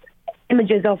 There's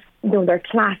images of, you know, their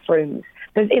classrooms.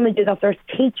 There's images of their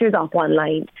teachers up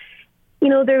online. You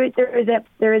know, there is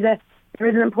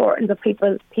an importance of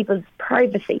people's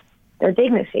privacy, their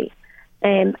dignity,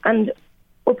 and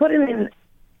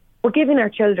we're giving our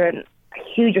children a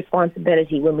huge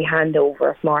responsibility when we hand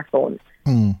over a smartphone.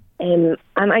 We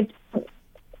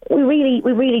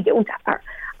really don't.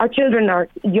 Our children, our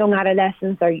young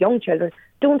adolescents, our young children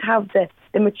don't have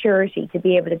the maturity to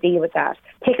be able to deal with that.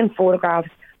 Taking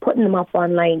photographs, putting them up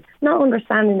online, not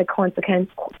understanding the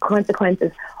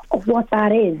consequences of what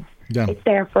that is. Yeah. It's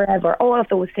there forever, all of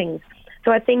those things.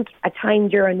 So I think a time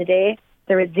during the day,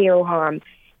 there is zero harm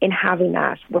in having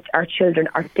that, with our children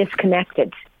are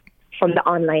disconnected from the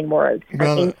online world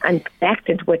and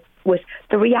connected with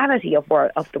the reality of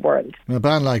the world. A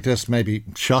ban like this may be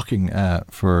shocking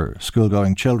for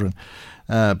school-going children,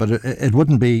 but it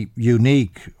wouldn't be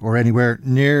unique or anywhere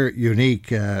near unique.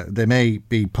 They may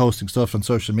be posting stuff on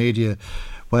social media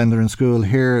when they're in school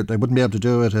here. They wouldn't be able to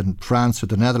do it in France or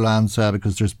the Netherlands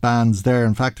because there's bans there.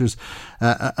 In fact, there's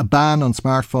a ban on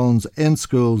smartphones in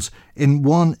schools in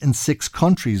 1 in 6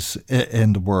 countries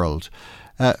in the world.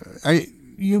 Are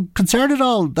you concerned at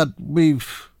all that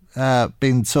we've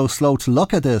been so slow to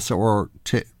look at this or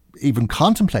to even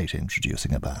contemplate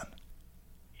introducing a ban?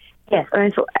 Yes,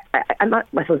 and so I'm not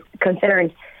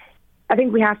concerned. I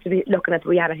think we have to be looking at the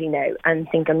reality now and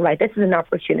thinking, right, this is an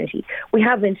opportunity. We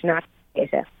have international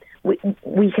data.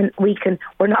 We can.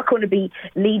 We're not going to be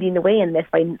leading the way in this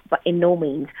by in no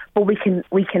means, but we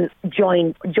can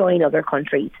join other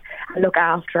countries and look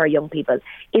after our young people.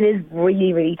 It is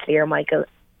really, really clear, Michael,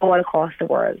 all across the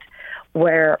world,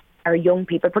 where our young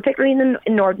people, particularly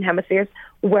in northern hemispheres,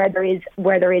 where there is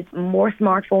more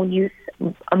smartphone use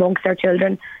amongst our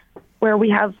children, where we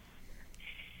have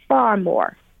far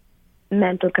more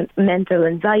mental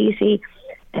anxiety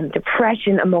and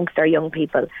depression amongst our young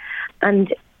people.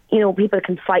 And you know, people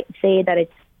can say that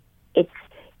it's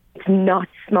not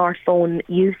smartphone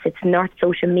use, it's not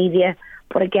social media,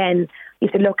 but again, you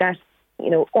have to look at, you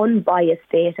know, unbiased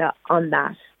data on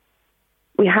that.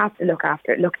 We have to look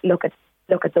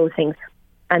at those things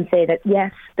and say that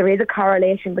yes, there is a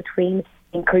correlation between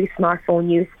increased smartphone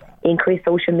use, increased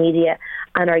social media,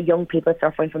 and our young people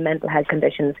suffering from mental health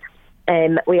conditions.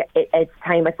 It's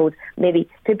time, I suppose, maybe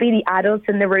to be the adults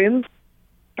in the room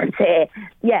and say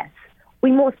yes,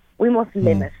 we must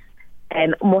limit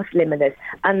this.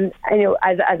 And you know,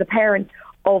 as a parent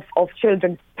of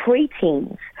children,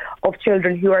 pre-teens, of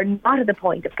children who are not at the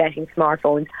point of getting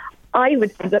smartphones, I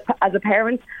would, as a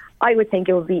parent, I would think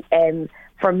it would be,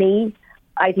 for me,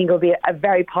 I think it would be a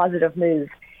very positive move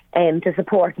to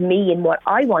support me in what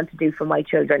I want to do for my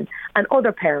children and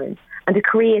other parents, and to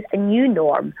create a new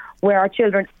norm where our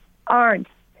children aren't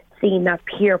seeing that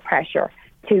peer pressure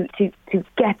to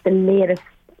get the latest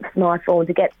smartphone,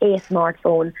 to get a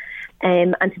smartphone,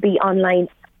 and to be online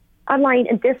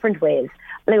in different ways.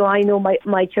 You know, I know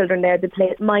my children there, they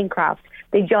play Minecraft.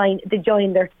 They join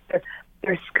their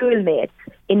schoolmates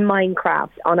in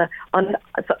Minecraft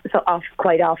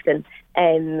quite often,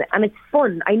 and it's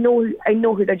fun. I know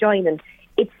who they're joining.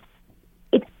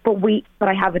 But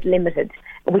I have it limited.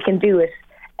 We can do it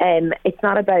It's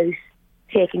not about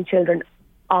taking children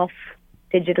off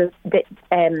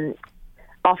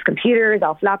off computers,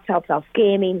 off laptops, off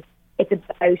gaming. It's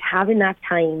about having that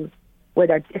time where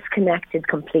they're disconnected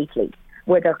completely,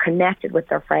 where they're connected with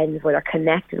their friends, where they're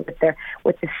connected with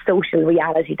the social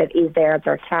reality that is there,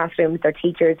 their classrooms, their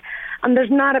teachers, and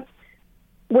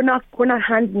we're not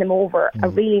handing them over a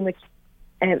really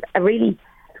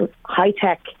high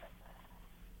tech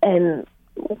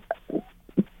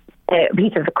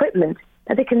piece of equipment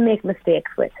that they can make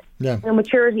mistakes with. Yeah.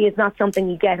 Maturity is not something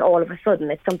you get all of a sudden.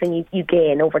 It's something you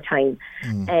gain over time.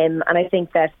 And I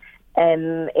think that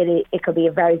it could be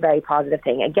a very, very positive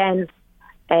thing. Again,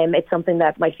 it's something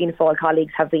that my Fianna Fáil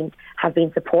colleagues have been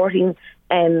supporting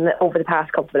over the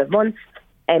past couple of months.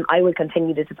 I will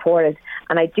continue to support it,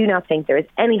 and I do not think there is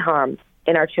any harm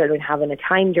in our children having a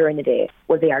time during the day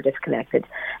where they are disconnected.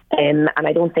 And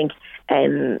I don't think...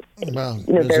 there's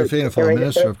a Fianna Fáil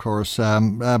minister, of course,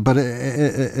 but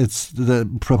it's the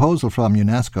proposal from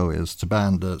UNESCO is to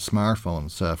ban the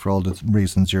smartphones for all the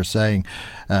reasons you're saying,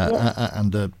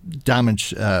 and the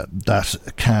damage that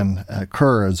can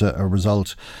occur as a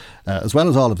result, as well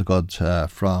as all of the good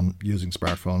from using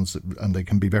smartphones, and they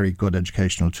can be very good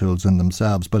educational tools in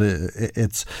themselves, but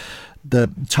it's the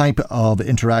type of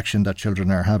interaction that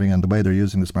children are having and the way they're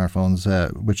using the smartphones,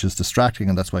 which is distracting,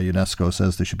 and that's why UNESCO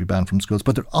says they should be banned from schools.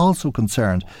 But they're also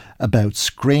concerned about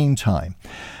screen time.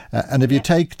 And if you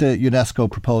take the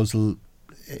UNESCO proposal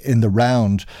in the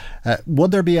round, would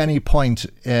there be any point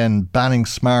in banning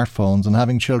smartphones and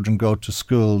having children go to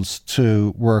schools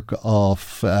to work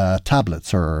off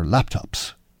tablets or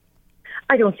laptops?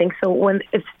 I don't think so.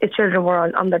 If children were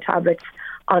on their tablets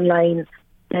online,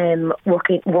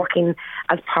 working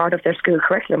as part of their school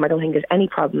curriculum, I don't think there's any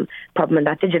problem in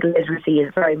that. Digital literacy is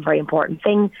a very, very important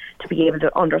thing to be able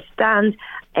to understand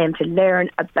and to learn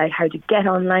about how to get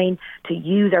online, to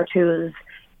use our tools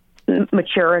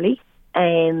maturely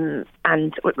and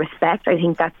with respect. I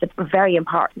think that's a very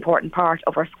important part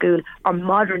of our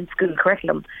modern school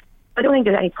curriculum. I don't think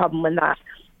there's any problem with that.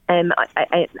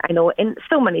 I know in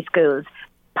so many schools,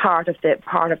 part of the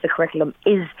curriculum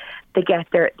is to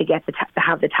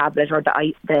have the tablet or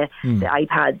the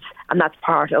iPads, and that's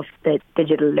part of the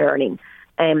digital learning.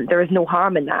 There is no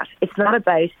harm in that. It's not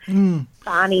about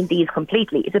banning these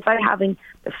completely. It's about having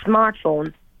the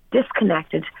smartphone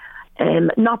disconnected,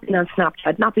 not being on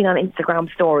Snapchat, not being on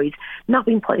Instagram stories, not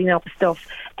being putting up stuff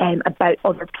about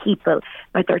other people,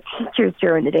 about their teachers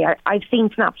during the day. I've seen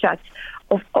Snapchats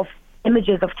of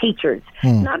images of teachers,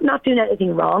 not doing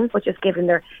anything wrong, but just giving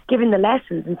the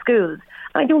lessons in schools.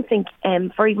 And I don't think,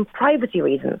 for even privacy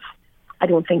reasons, I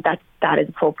don't think that is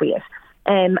appropriate.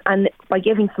 And by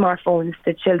giving smartphones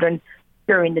to children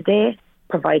during the day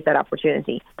provides that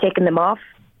opportunity. Taking them off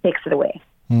takes it away.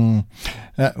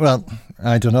 Well,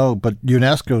 I don't know, but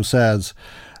UNESCO says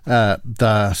that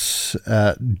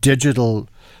digital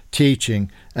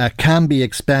teaching can be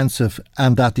expensive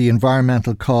and that the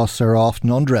environmental costs are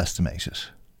often underestimated.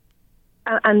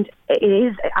 And it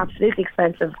is absolutely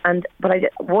expensive. But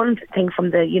one thing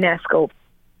from the UNESCO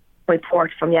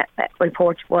report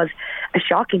was a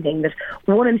shocking thing, that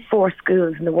 1 in 4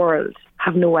 schools in the world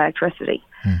have no electricity.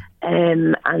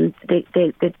 And they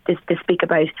speak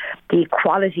about the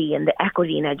equality and the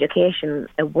equity in education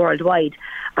worldwide.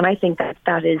 And I think that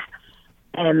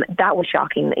was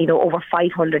shocking. Over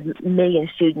 500 million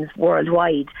students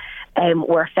worldwide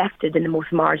were affected in the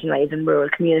most marginalised and rural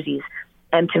communities.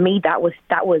 And to me, that was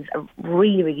a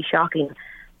really, really shocking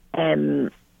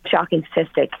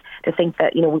statistic, to think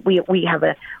that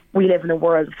we live in a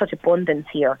world of such abundance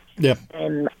here. Yeah.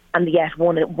 And yet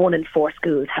 1 in 4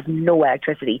 schools have no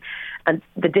electricity, and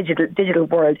the digital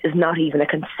world is not even a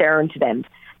concern to them.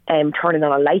 Turning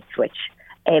on a light switch,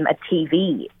 a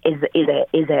TV is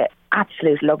a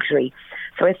absolute luxury.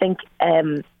 So I think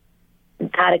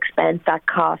that expense, that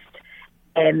cost,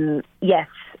 yes,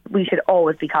 we should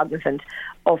always be cognizant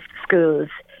of schools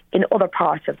in other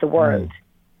parts of the world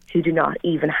who do not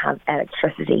even have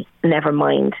electricity, never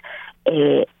mind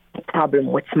a problem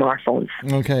with smartphones.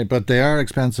 Okay, but they are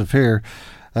expensive here.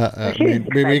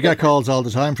 We get calls all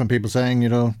the time from people saying,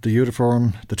 the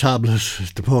uniform, the tablet,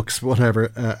 the books,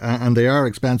 whatever, and they are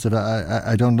expensive.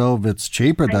 I don't know if it's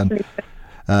cheaper than...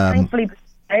 Thankfully,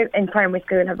 in primary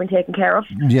school have been taken care of.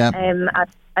 Yeah.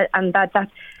 And that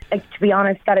to be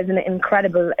honest, that is an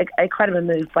incredible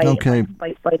move by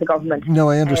the government. No,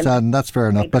 I understand, and that's fair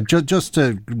enough. But just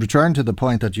to return to the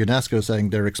point that UNESCO is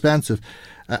saying they're expensive,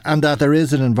 and that there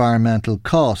is an environmental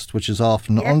cost, which is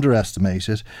often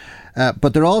underestimated.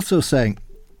 But they're also saying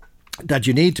that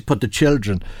you need to put the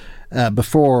children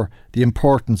before the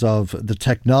importance of the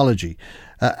technology.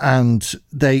 And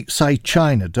they cite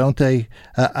China, don't they,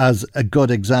 as a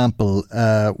good example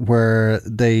where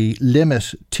they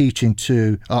limit teaching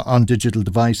on digital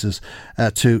devices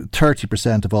to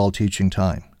 30% of all teaching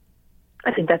time.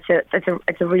 I think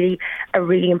it's a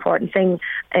really important thing.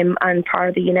 And part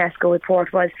of the UNESCO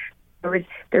report was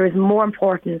there is more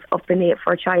importance of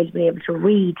for a child being able to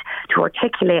read, to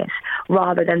articulate,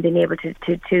 rather than being able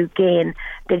to gain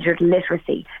digital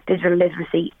literacy. Digital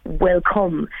literacy will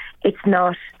come. It's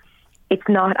not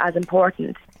as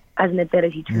important as an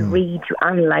ability to read, to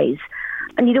analyse.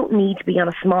 And you don't need to be on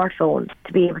a smartphone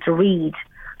to be able to read,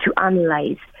 to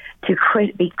analyse, to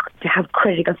have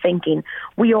critical thinking.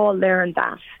 We all learn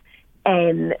that.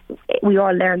 We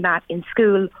all learn that in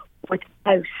school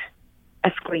without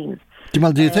a screen.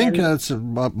 Well, do you think, that's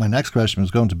what my next question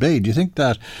was going to be, do you think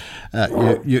that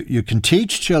you can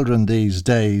teach children these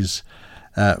days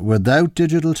without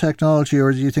digital technology,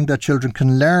 or do you think that children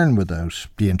can learn without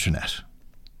the internet?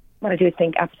 Well, I do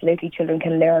think absolutely children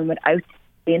can learn without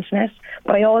the internet,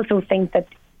 but I also think that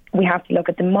we have to look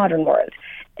at the modern world.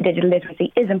 Digital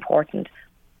literacy is important,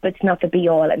 but it's not the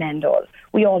be-all and end-all.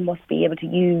 We all must be able to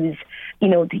use,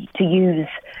 to use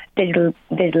digital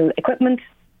equipment.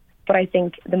 But I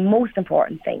think the most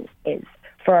important thing is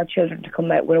for our children to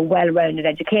come out with a well-rounded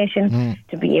education,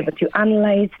 to be able to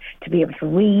analyse, to be able to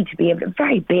read, to be able to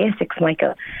very basics,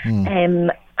 Michael,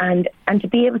 and to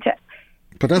be able to.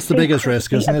 But that's the biggest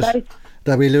risk, isn't it?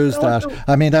 That we lose that.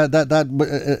 I mean, that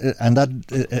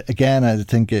again, I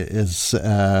think is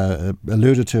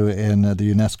alluded to in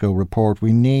the UNESCO report.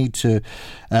 We need to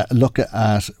look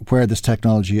at where this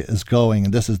technology is going,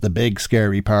 and this is the big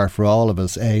scary part for all of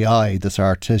us: AI, this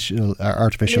artificial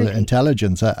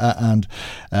intelligence, and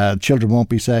children won't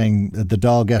be saying the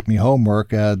dog ate me homework,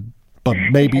 but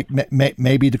maybe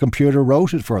the computer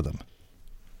wrote it for them.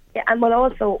 Yeah, and well,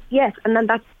 also yes, and then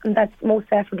that's most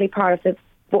definitely part of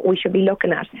what we should be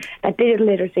looking at. That digital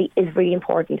literacy is really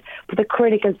important, but the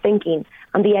critical thinking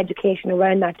and the education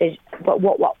around that,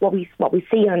 what we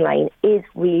see online, is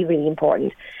really, really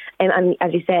important. And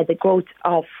as you said, the growth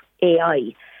of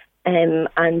AI, and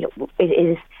it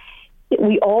is,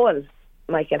 we all,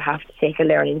 Michael, have to take a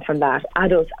learning from that,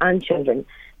 adults and children,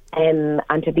 and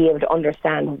to be able to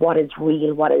understand what is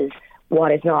real, what is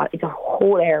not. It's a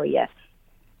whole area.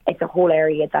 It's a whole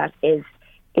area that is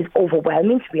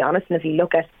overwhelming, to be honest. And if you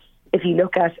look at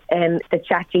the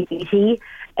ChatGPT,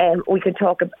 we could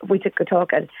talk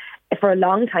for a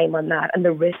long time on that and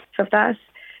the risks of that,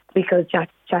 because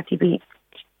ChatGPT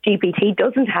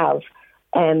doesn't have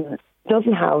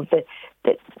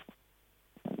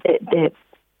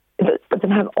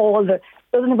all the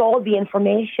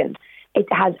information. It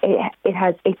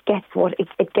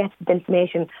gets the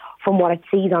information from what it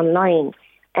sees online.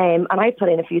 And I put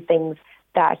in a few things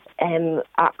that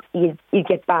you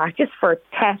get back just for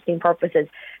testing purposes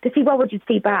to see what would you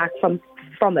see back from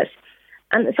it.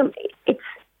 And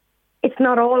it's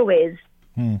not always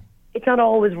real, it's not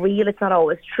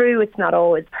always true, it's not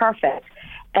always perfect.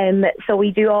 So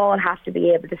we do all have to be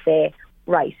able to say,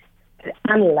 right, to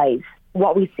analyse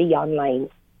what we see online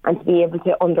and to be able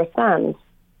to understand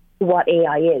what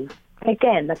AI is. And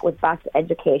again, that goes back to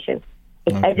education.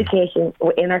 It's education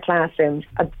in our classrooms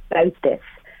about this.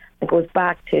 It goes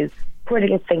back to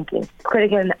critical thinking,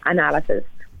 critical analysis.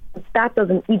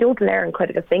 You don't learn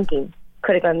critical thinking,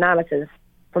 critical analysis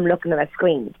from looking at a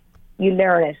screen. You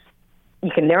learn it. You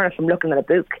can learn it from looking at a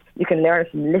book. You can learn it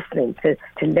from listening to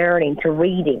learning, to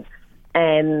reading.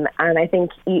 And I think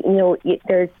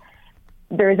there's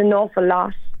an awful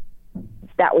lot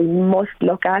that we must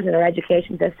look at in our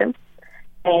education system.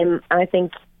 And I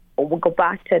think we'll go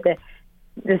back to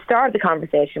the start of the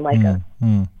conversation, Michael.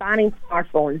 Banning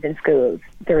smartphones in schools,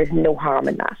 there is no harm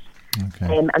in that.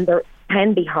 And there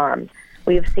can be harm.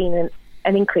 We have seen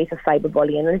an increase of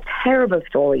cyberbullying and terrible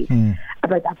stories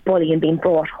about that bullying being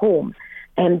brought home.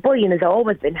 And bullying has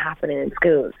always been happening in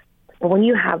schools. But when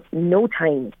you have no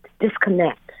time to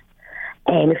disconnect,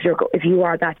 and if you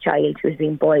are that child who's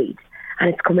being bullied and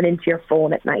it's coming into your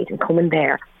phone at night and coming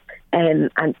there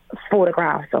and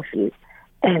photographs of you,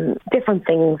 different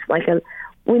things, Michael,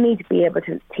 we need to be able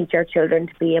to teach our children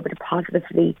to be able to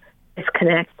positively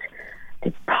disconnect,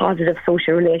 to positive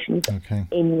social relations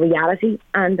in reality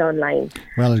and online.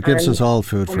 Well, it gives us all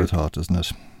food for thought, doesn't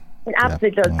it? It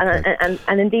absolutely does. Okay.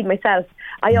 And indeed myself,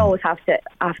 I always have to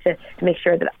make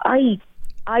sure that I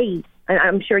and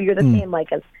I'm sure you're the same,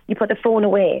 Michael, you put the phone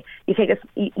away.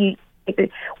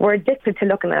 We're addicted to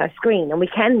looking at a screen, and we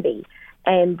can be.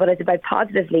 But it's about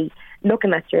positively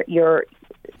looking at your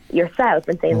yourself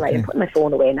and saying, right, I'm putting my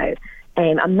phone away now.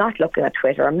 I'm not looking at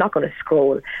Twitter. I'm not going to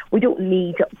scroll. We don't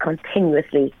need to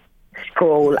continuously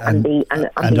scroll and be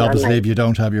obviously online. If you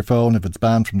don't have your phone, if it's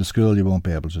banned from the school, you won't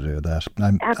be able to do that.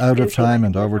 I'm out of time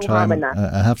and over time.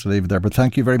 I have to leave it there, but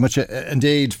thank you very much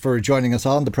indeed for joining us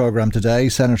on the programme today.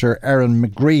 Senator Erin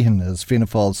McGreehan is Fianna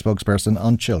Fáil's spokesperson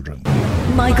on children.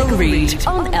 Michael Reade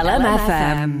on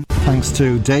LMFM. Thanks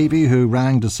to Davy, who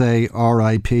rang to say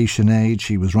R.I.P. Sinead.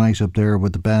 She was right up there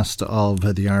with the best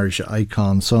of the Irish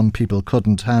icon. Some people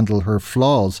couldn't handle her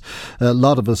flaws. A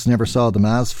lot of us never saw them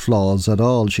as flaws at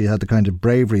all. She had the kind of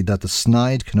bravery that the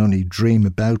snide can only dream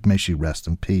about. May she rest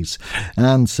in peace.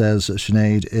 Anne says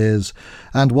Sinead is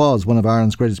and was one of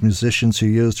Ireland's greatest musicians, who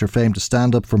used her fame to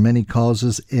stand up for many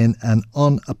causes in an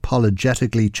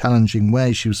unapologetically challenging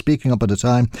way. She was speaking up at a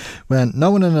time when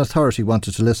no one in authority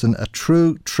wanted to listen. A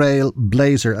true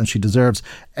trailblazer, and she deserves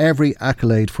every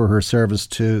accolade for her service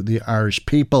to the Irish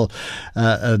people.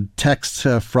 A text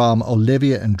from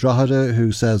Olivia in Drogheda,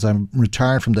 who says, I'm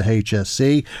retired from the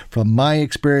HSC. From my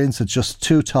experience, it's just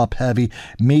too top heavy.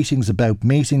 Meetings about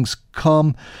meetings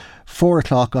come 4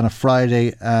 o'clock on a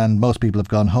Friday and most people have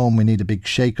gone home. We need a big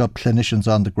shake up. Clinicians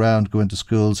on the ground, go into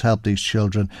schools, help these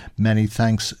children. Many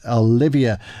thanks,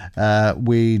 Olivia.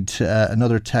 We'd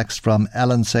another text from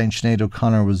Ellen saying Sinead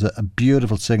O'Connor was a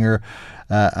beautiful singer.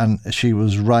 And she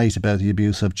was right about the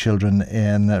abuse of children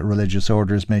in religious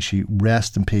orders. May she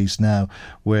rest in peace now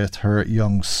with her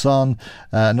young son.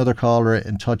 Another caller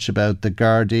in touch about the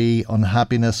Gardaí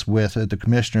unhappiness with the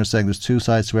Commissioner, saying there's two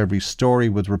sides to every story,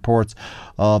 with reports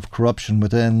of corruption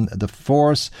within the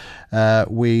force.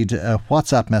 We'd a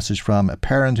WhatsApp message from a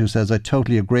parent who says, I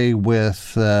totally agree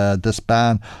with this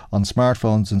ban on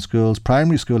smartphones in schools.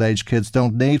 Primary school age kids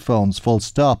don't need phones, full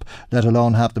stop, let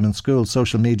alone have them in school.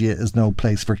 Social media is no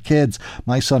place for kids.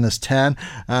 My son is 10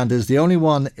 and is the only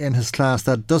one in his class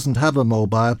that doesn't have a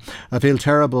mobile. I feel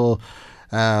terrible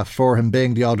for him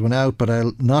being the odd one out, but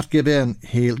I'll not give in.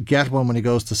 He'll get one when he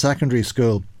goes to secondary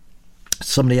school.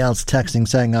 Somebody else texting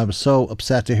saying, I was so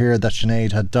upset to hear that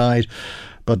Sinead had died,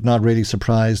 but not really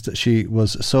surprised. She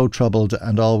was so troubled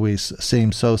and always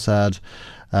seemed so sad.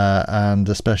 And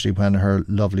especially when her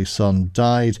lovely son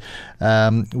died.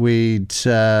 We'd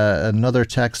another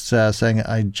text saying,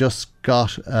 I just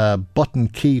got a button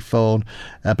key phone,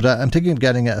 but I'm thinking of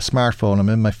getting a smartphone. I'm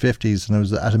in my 50s and I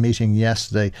was at a meeting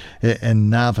yesterday in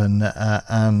Navan,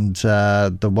 and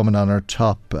the woman on her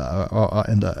top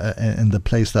in the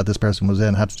place that this person was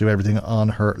in had to do everything on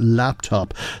her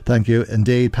laptop. Thank you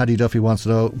indeed. Paddy Duffy wants to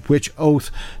know, which oath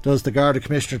does the Garda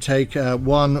Commissioner take,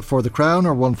 one for the Crown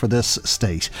or one for this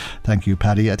state? Thank you,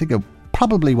 Paddy. I think it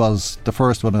probably was the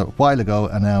first one a while ago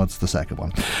and now it's the second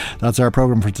one. That's our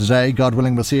programme for today. God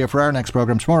willing, we'll see you for our next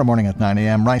programme tomorrow morning at 9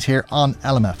 a.m. right here on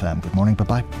LMFM. Good morning,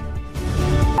 bye-bye.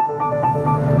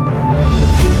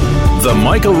 The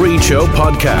Michael Reade Show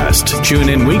podcast. Tune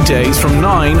in weekdays from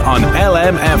 9 on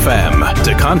LMFM.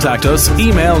 To contact us,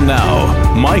 email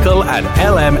now,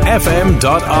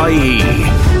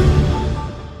 michael@lmfm.ie.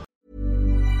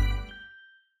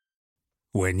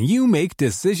 When you make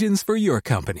decisions for your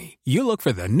company, you look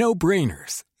for the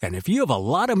no-brainers. And if you have a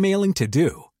lot of mailing to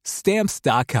do,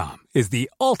 Stamps.com is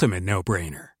the ultimate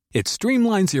no-brainer. It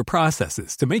streamlines your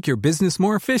processes to make your business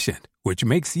more efficient, which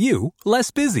makes you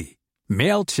less busy.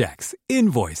 Mail checks,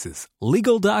 invoices,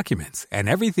 legal documents, and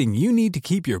everything you need to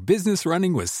keep your business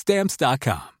running with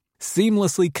Stamps.com.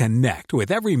 Seamlessly connect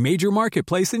with every major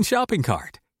marketplace and shopping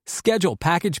cart. Schedule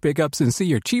package pickups and see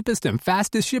your cheapest and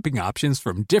fastest shipping options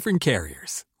from different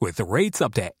carriers, with rates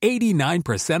up to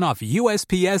 89% off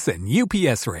USPS and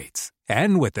UPS rates.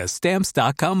 And with the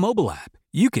Stamps.com mobile app,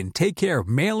 you can take care of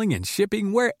mailing and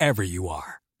shipping wherever you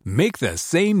are. Make the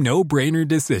same no-brainer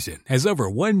decision as over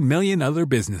 1 million other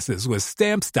businesses with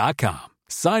Stamps.com.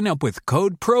 Sign up with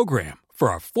code PROGRAM for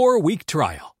a 4-week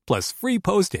trial, plus free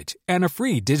postage and a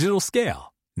free digital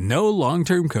scale. No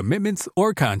long-term commitments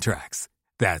or contracts.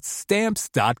 That's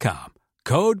Stamps.com.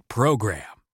 Code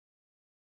PROGRAM.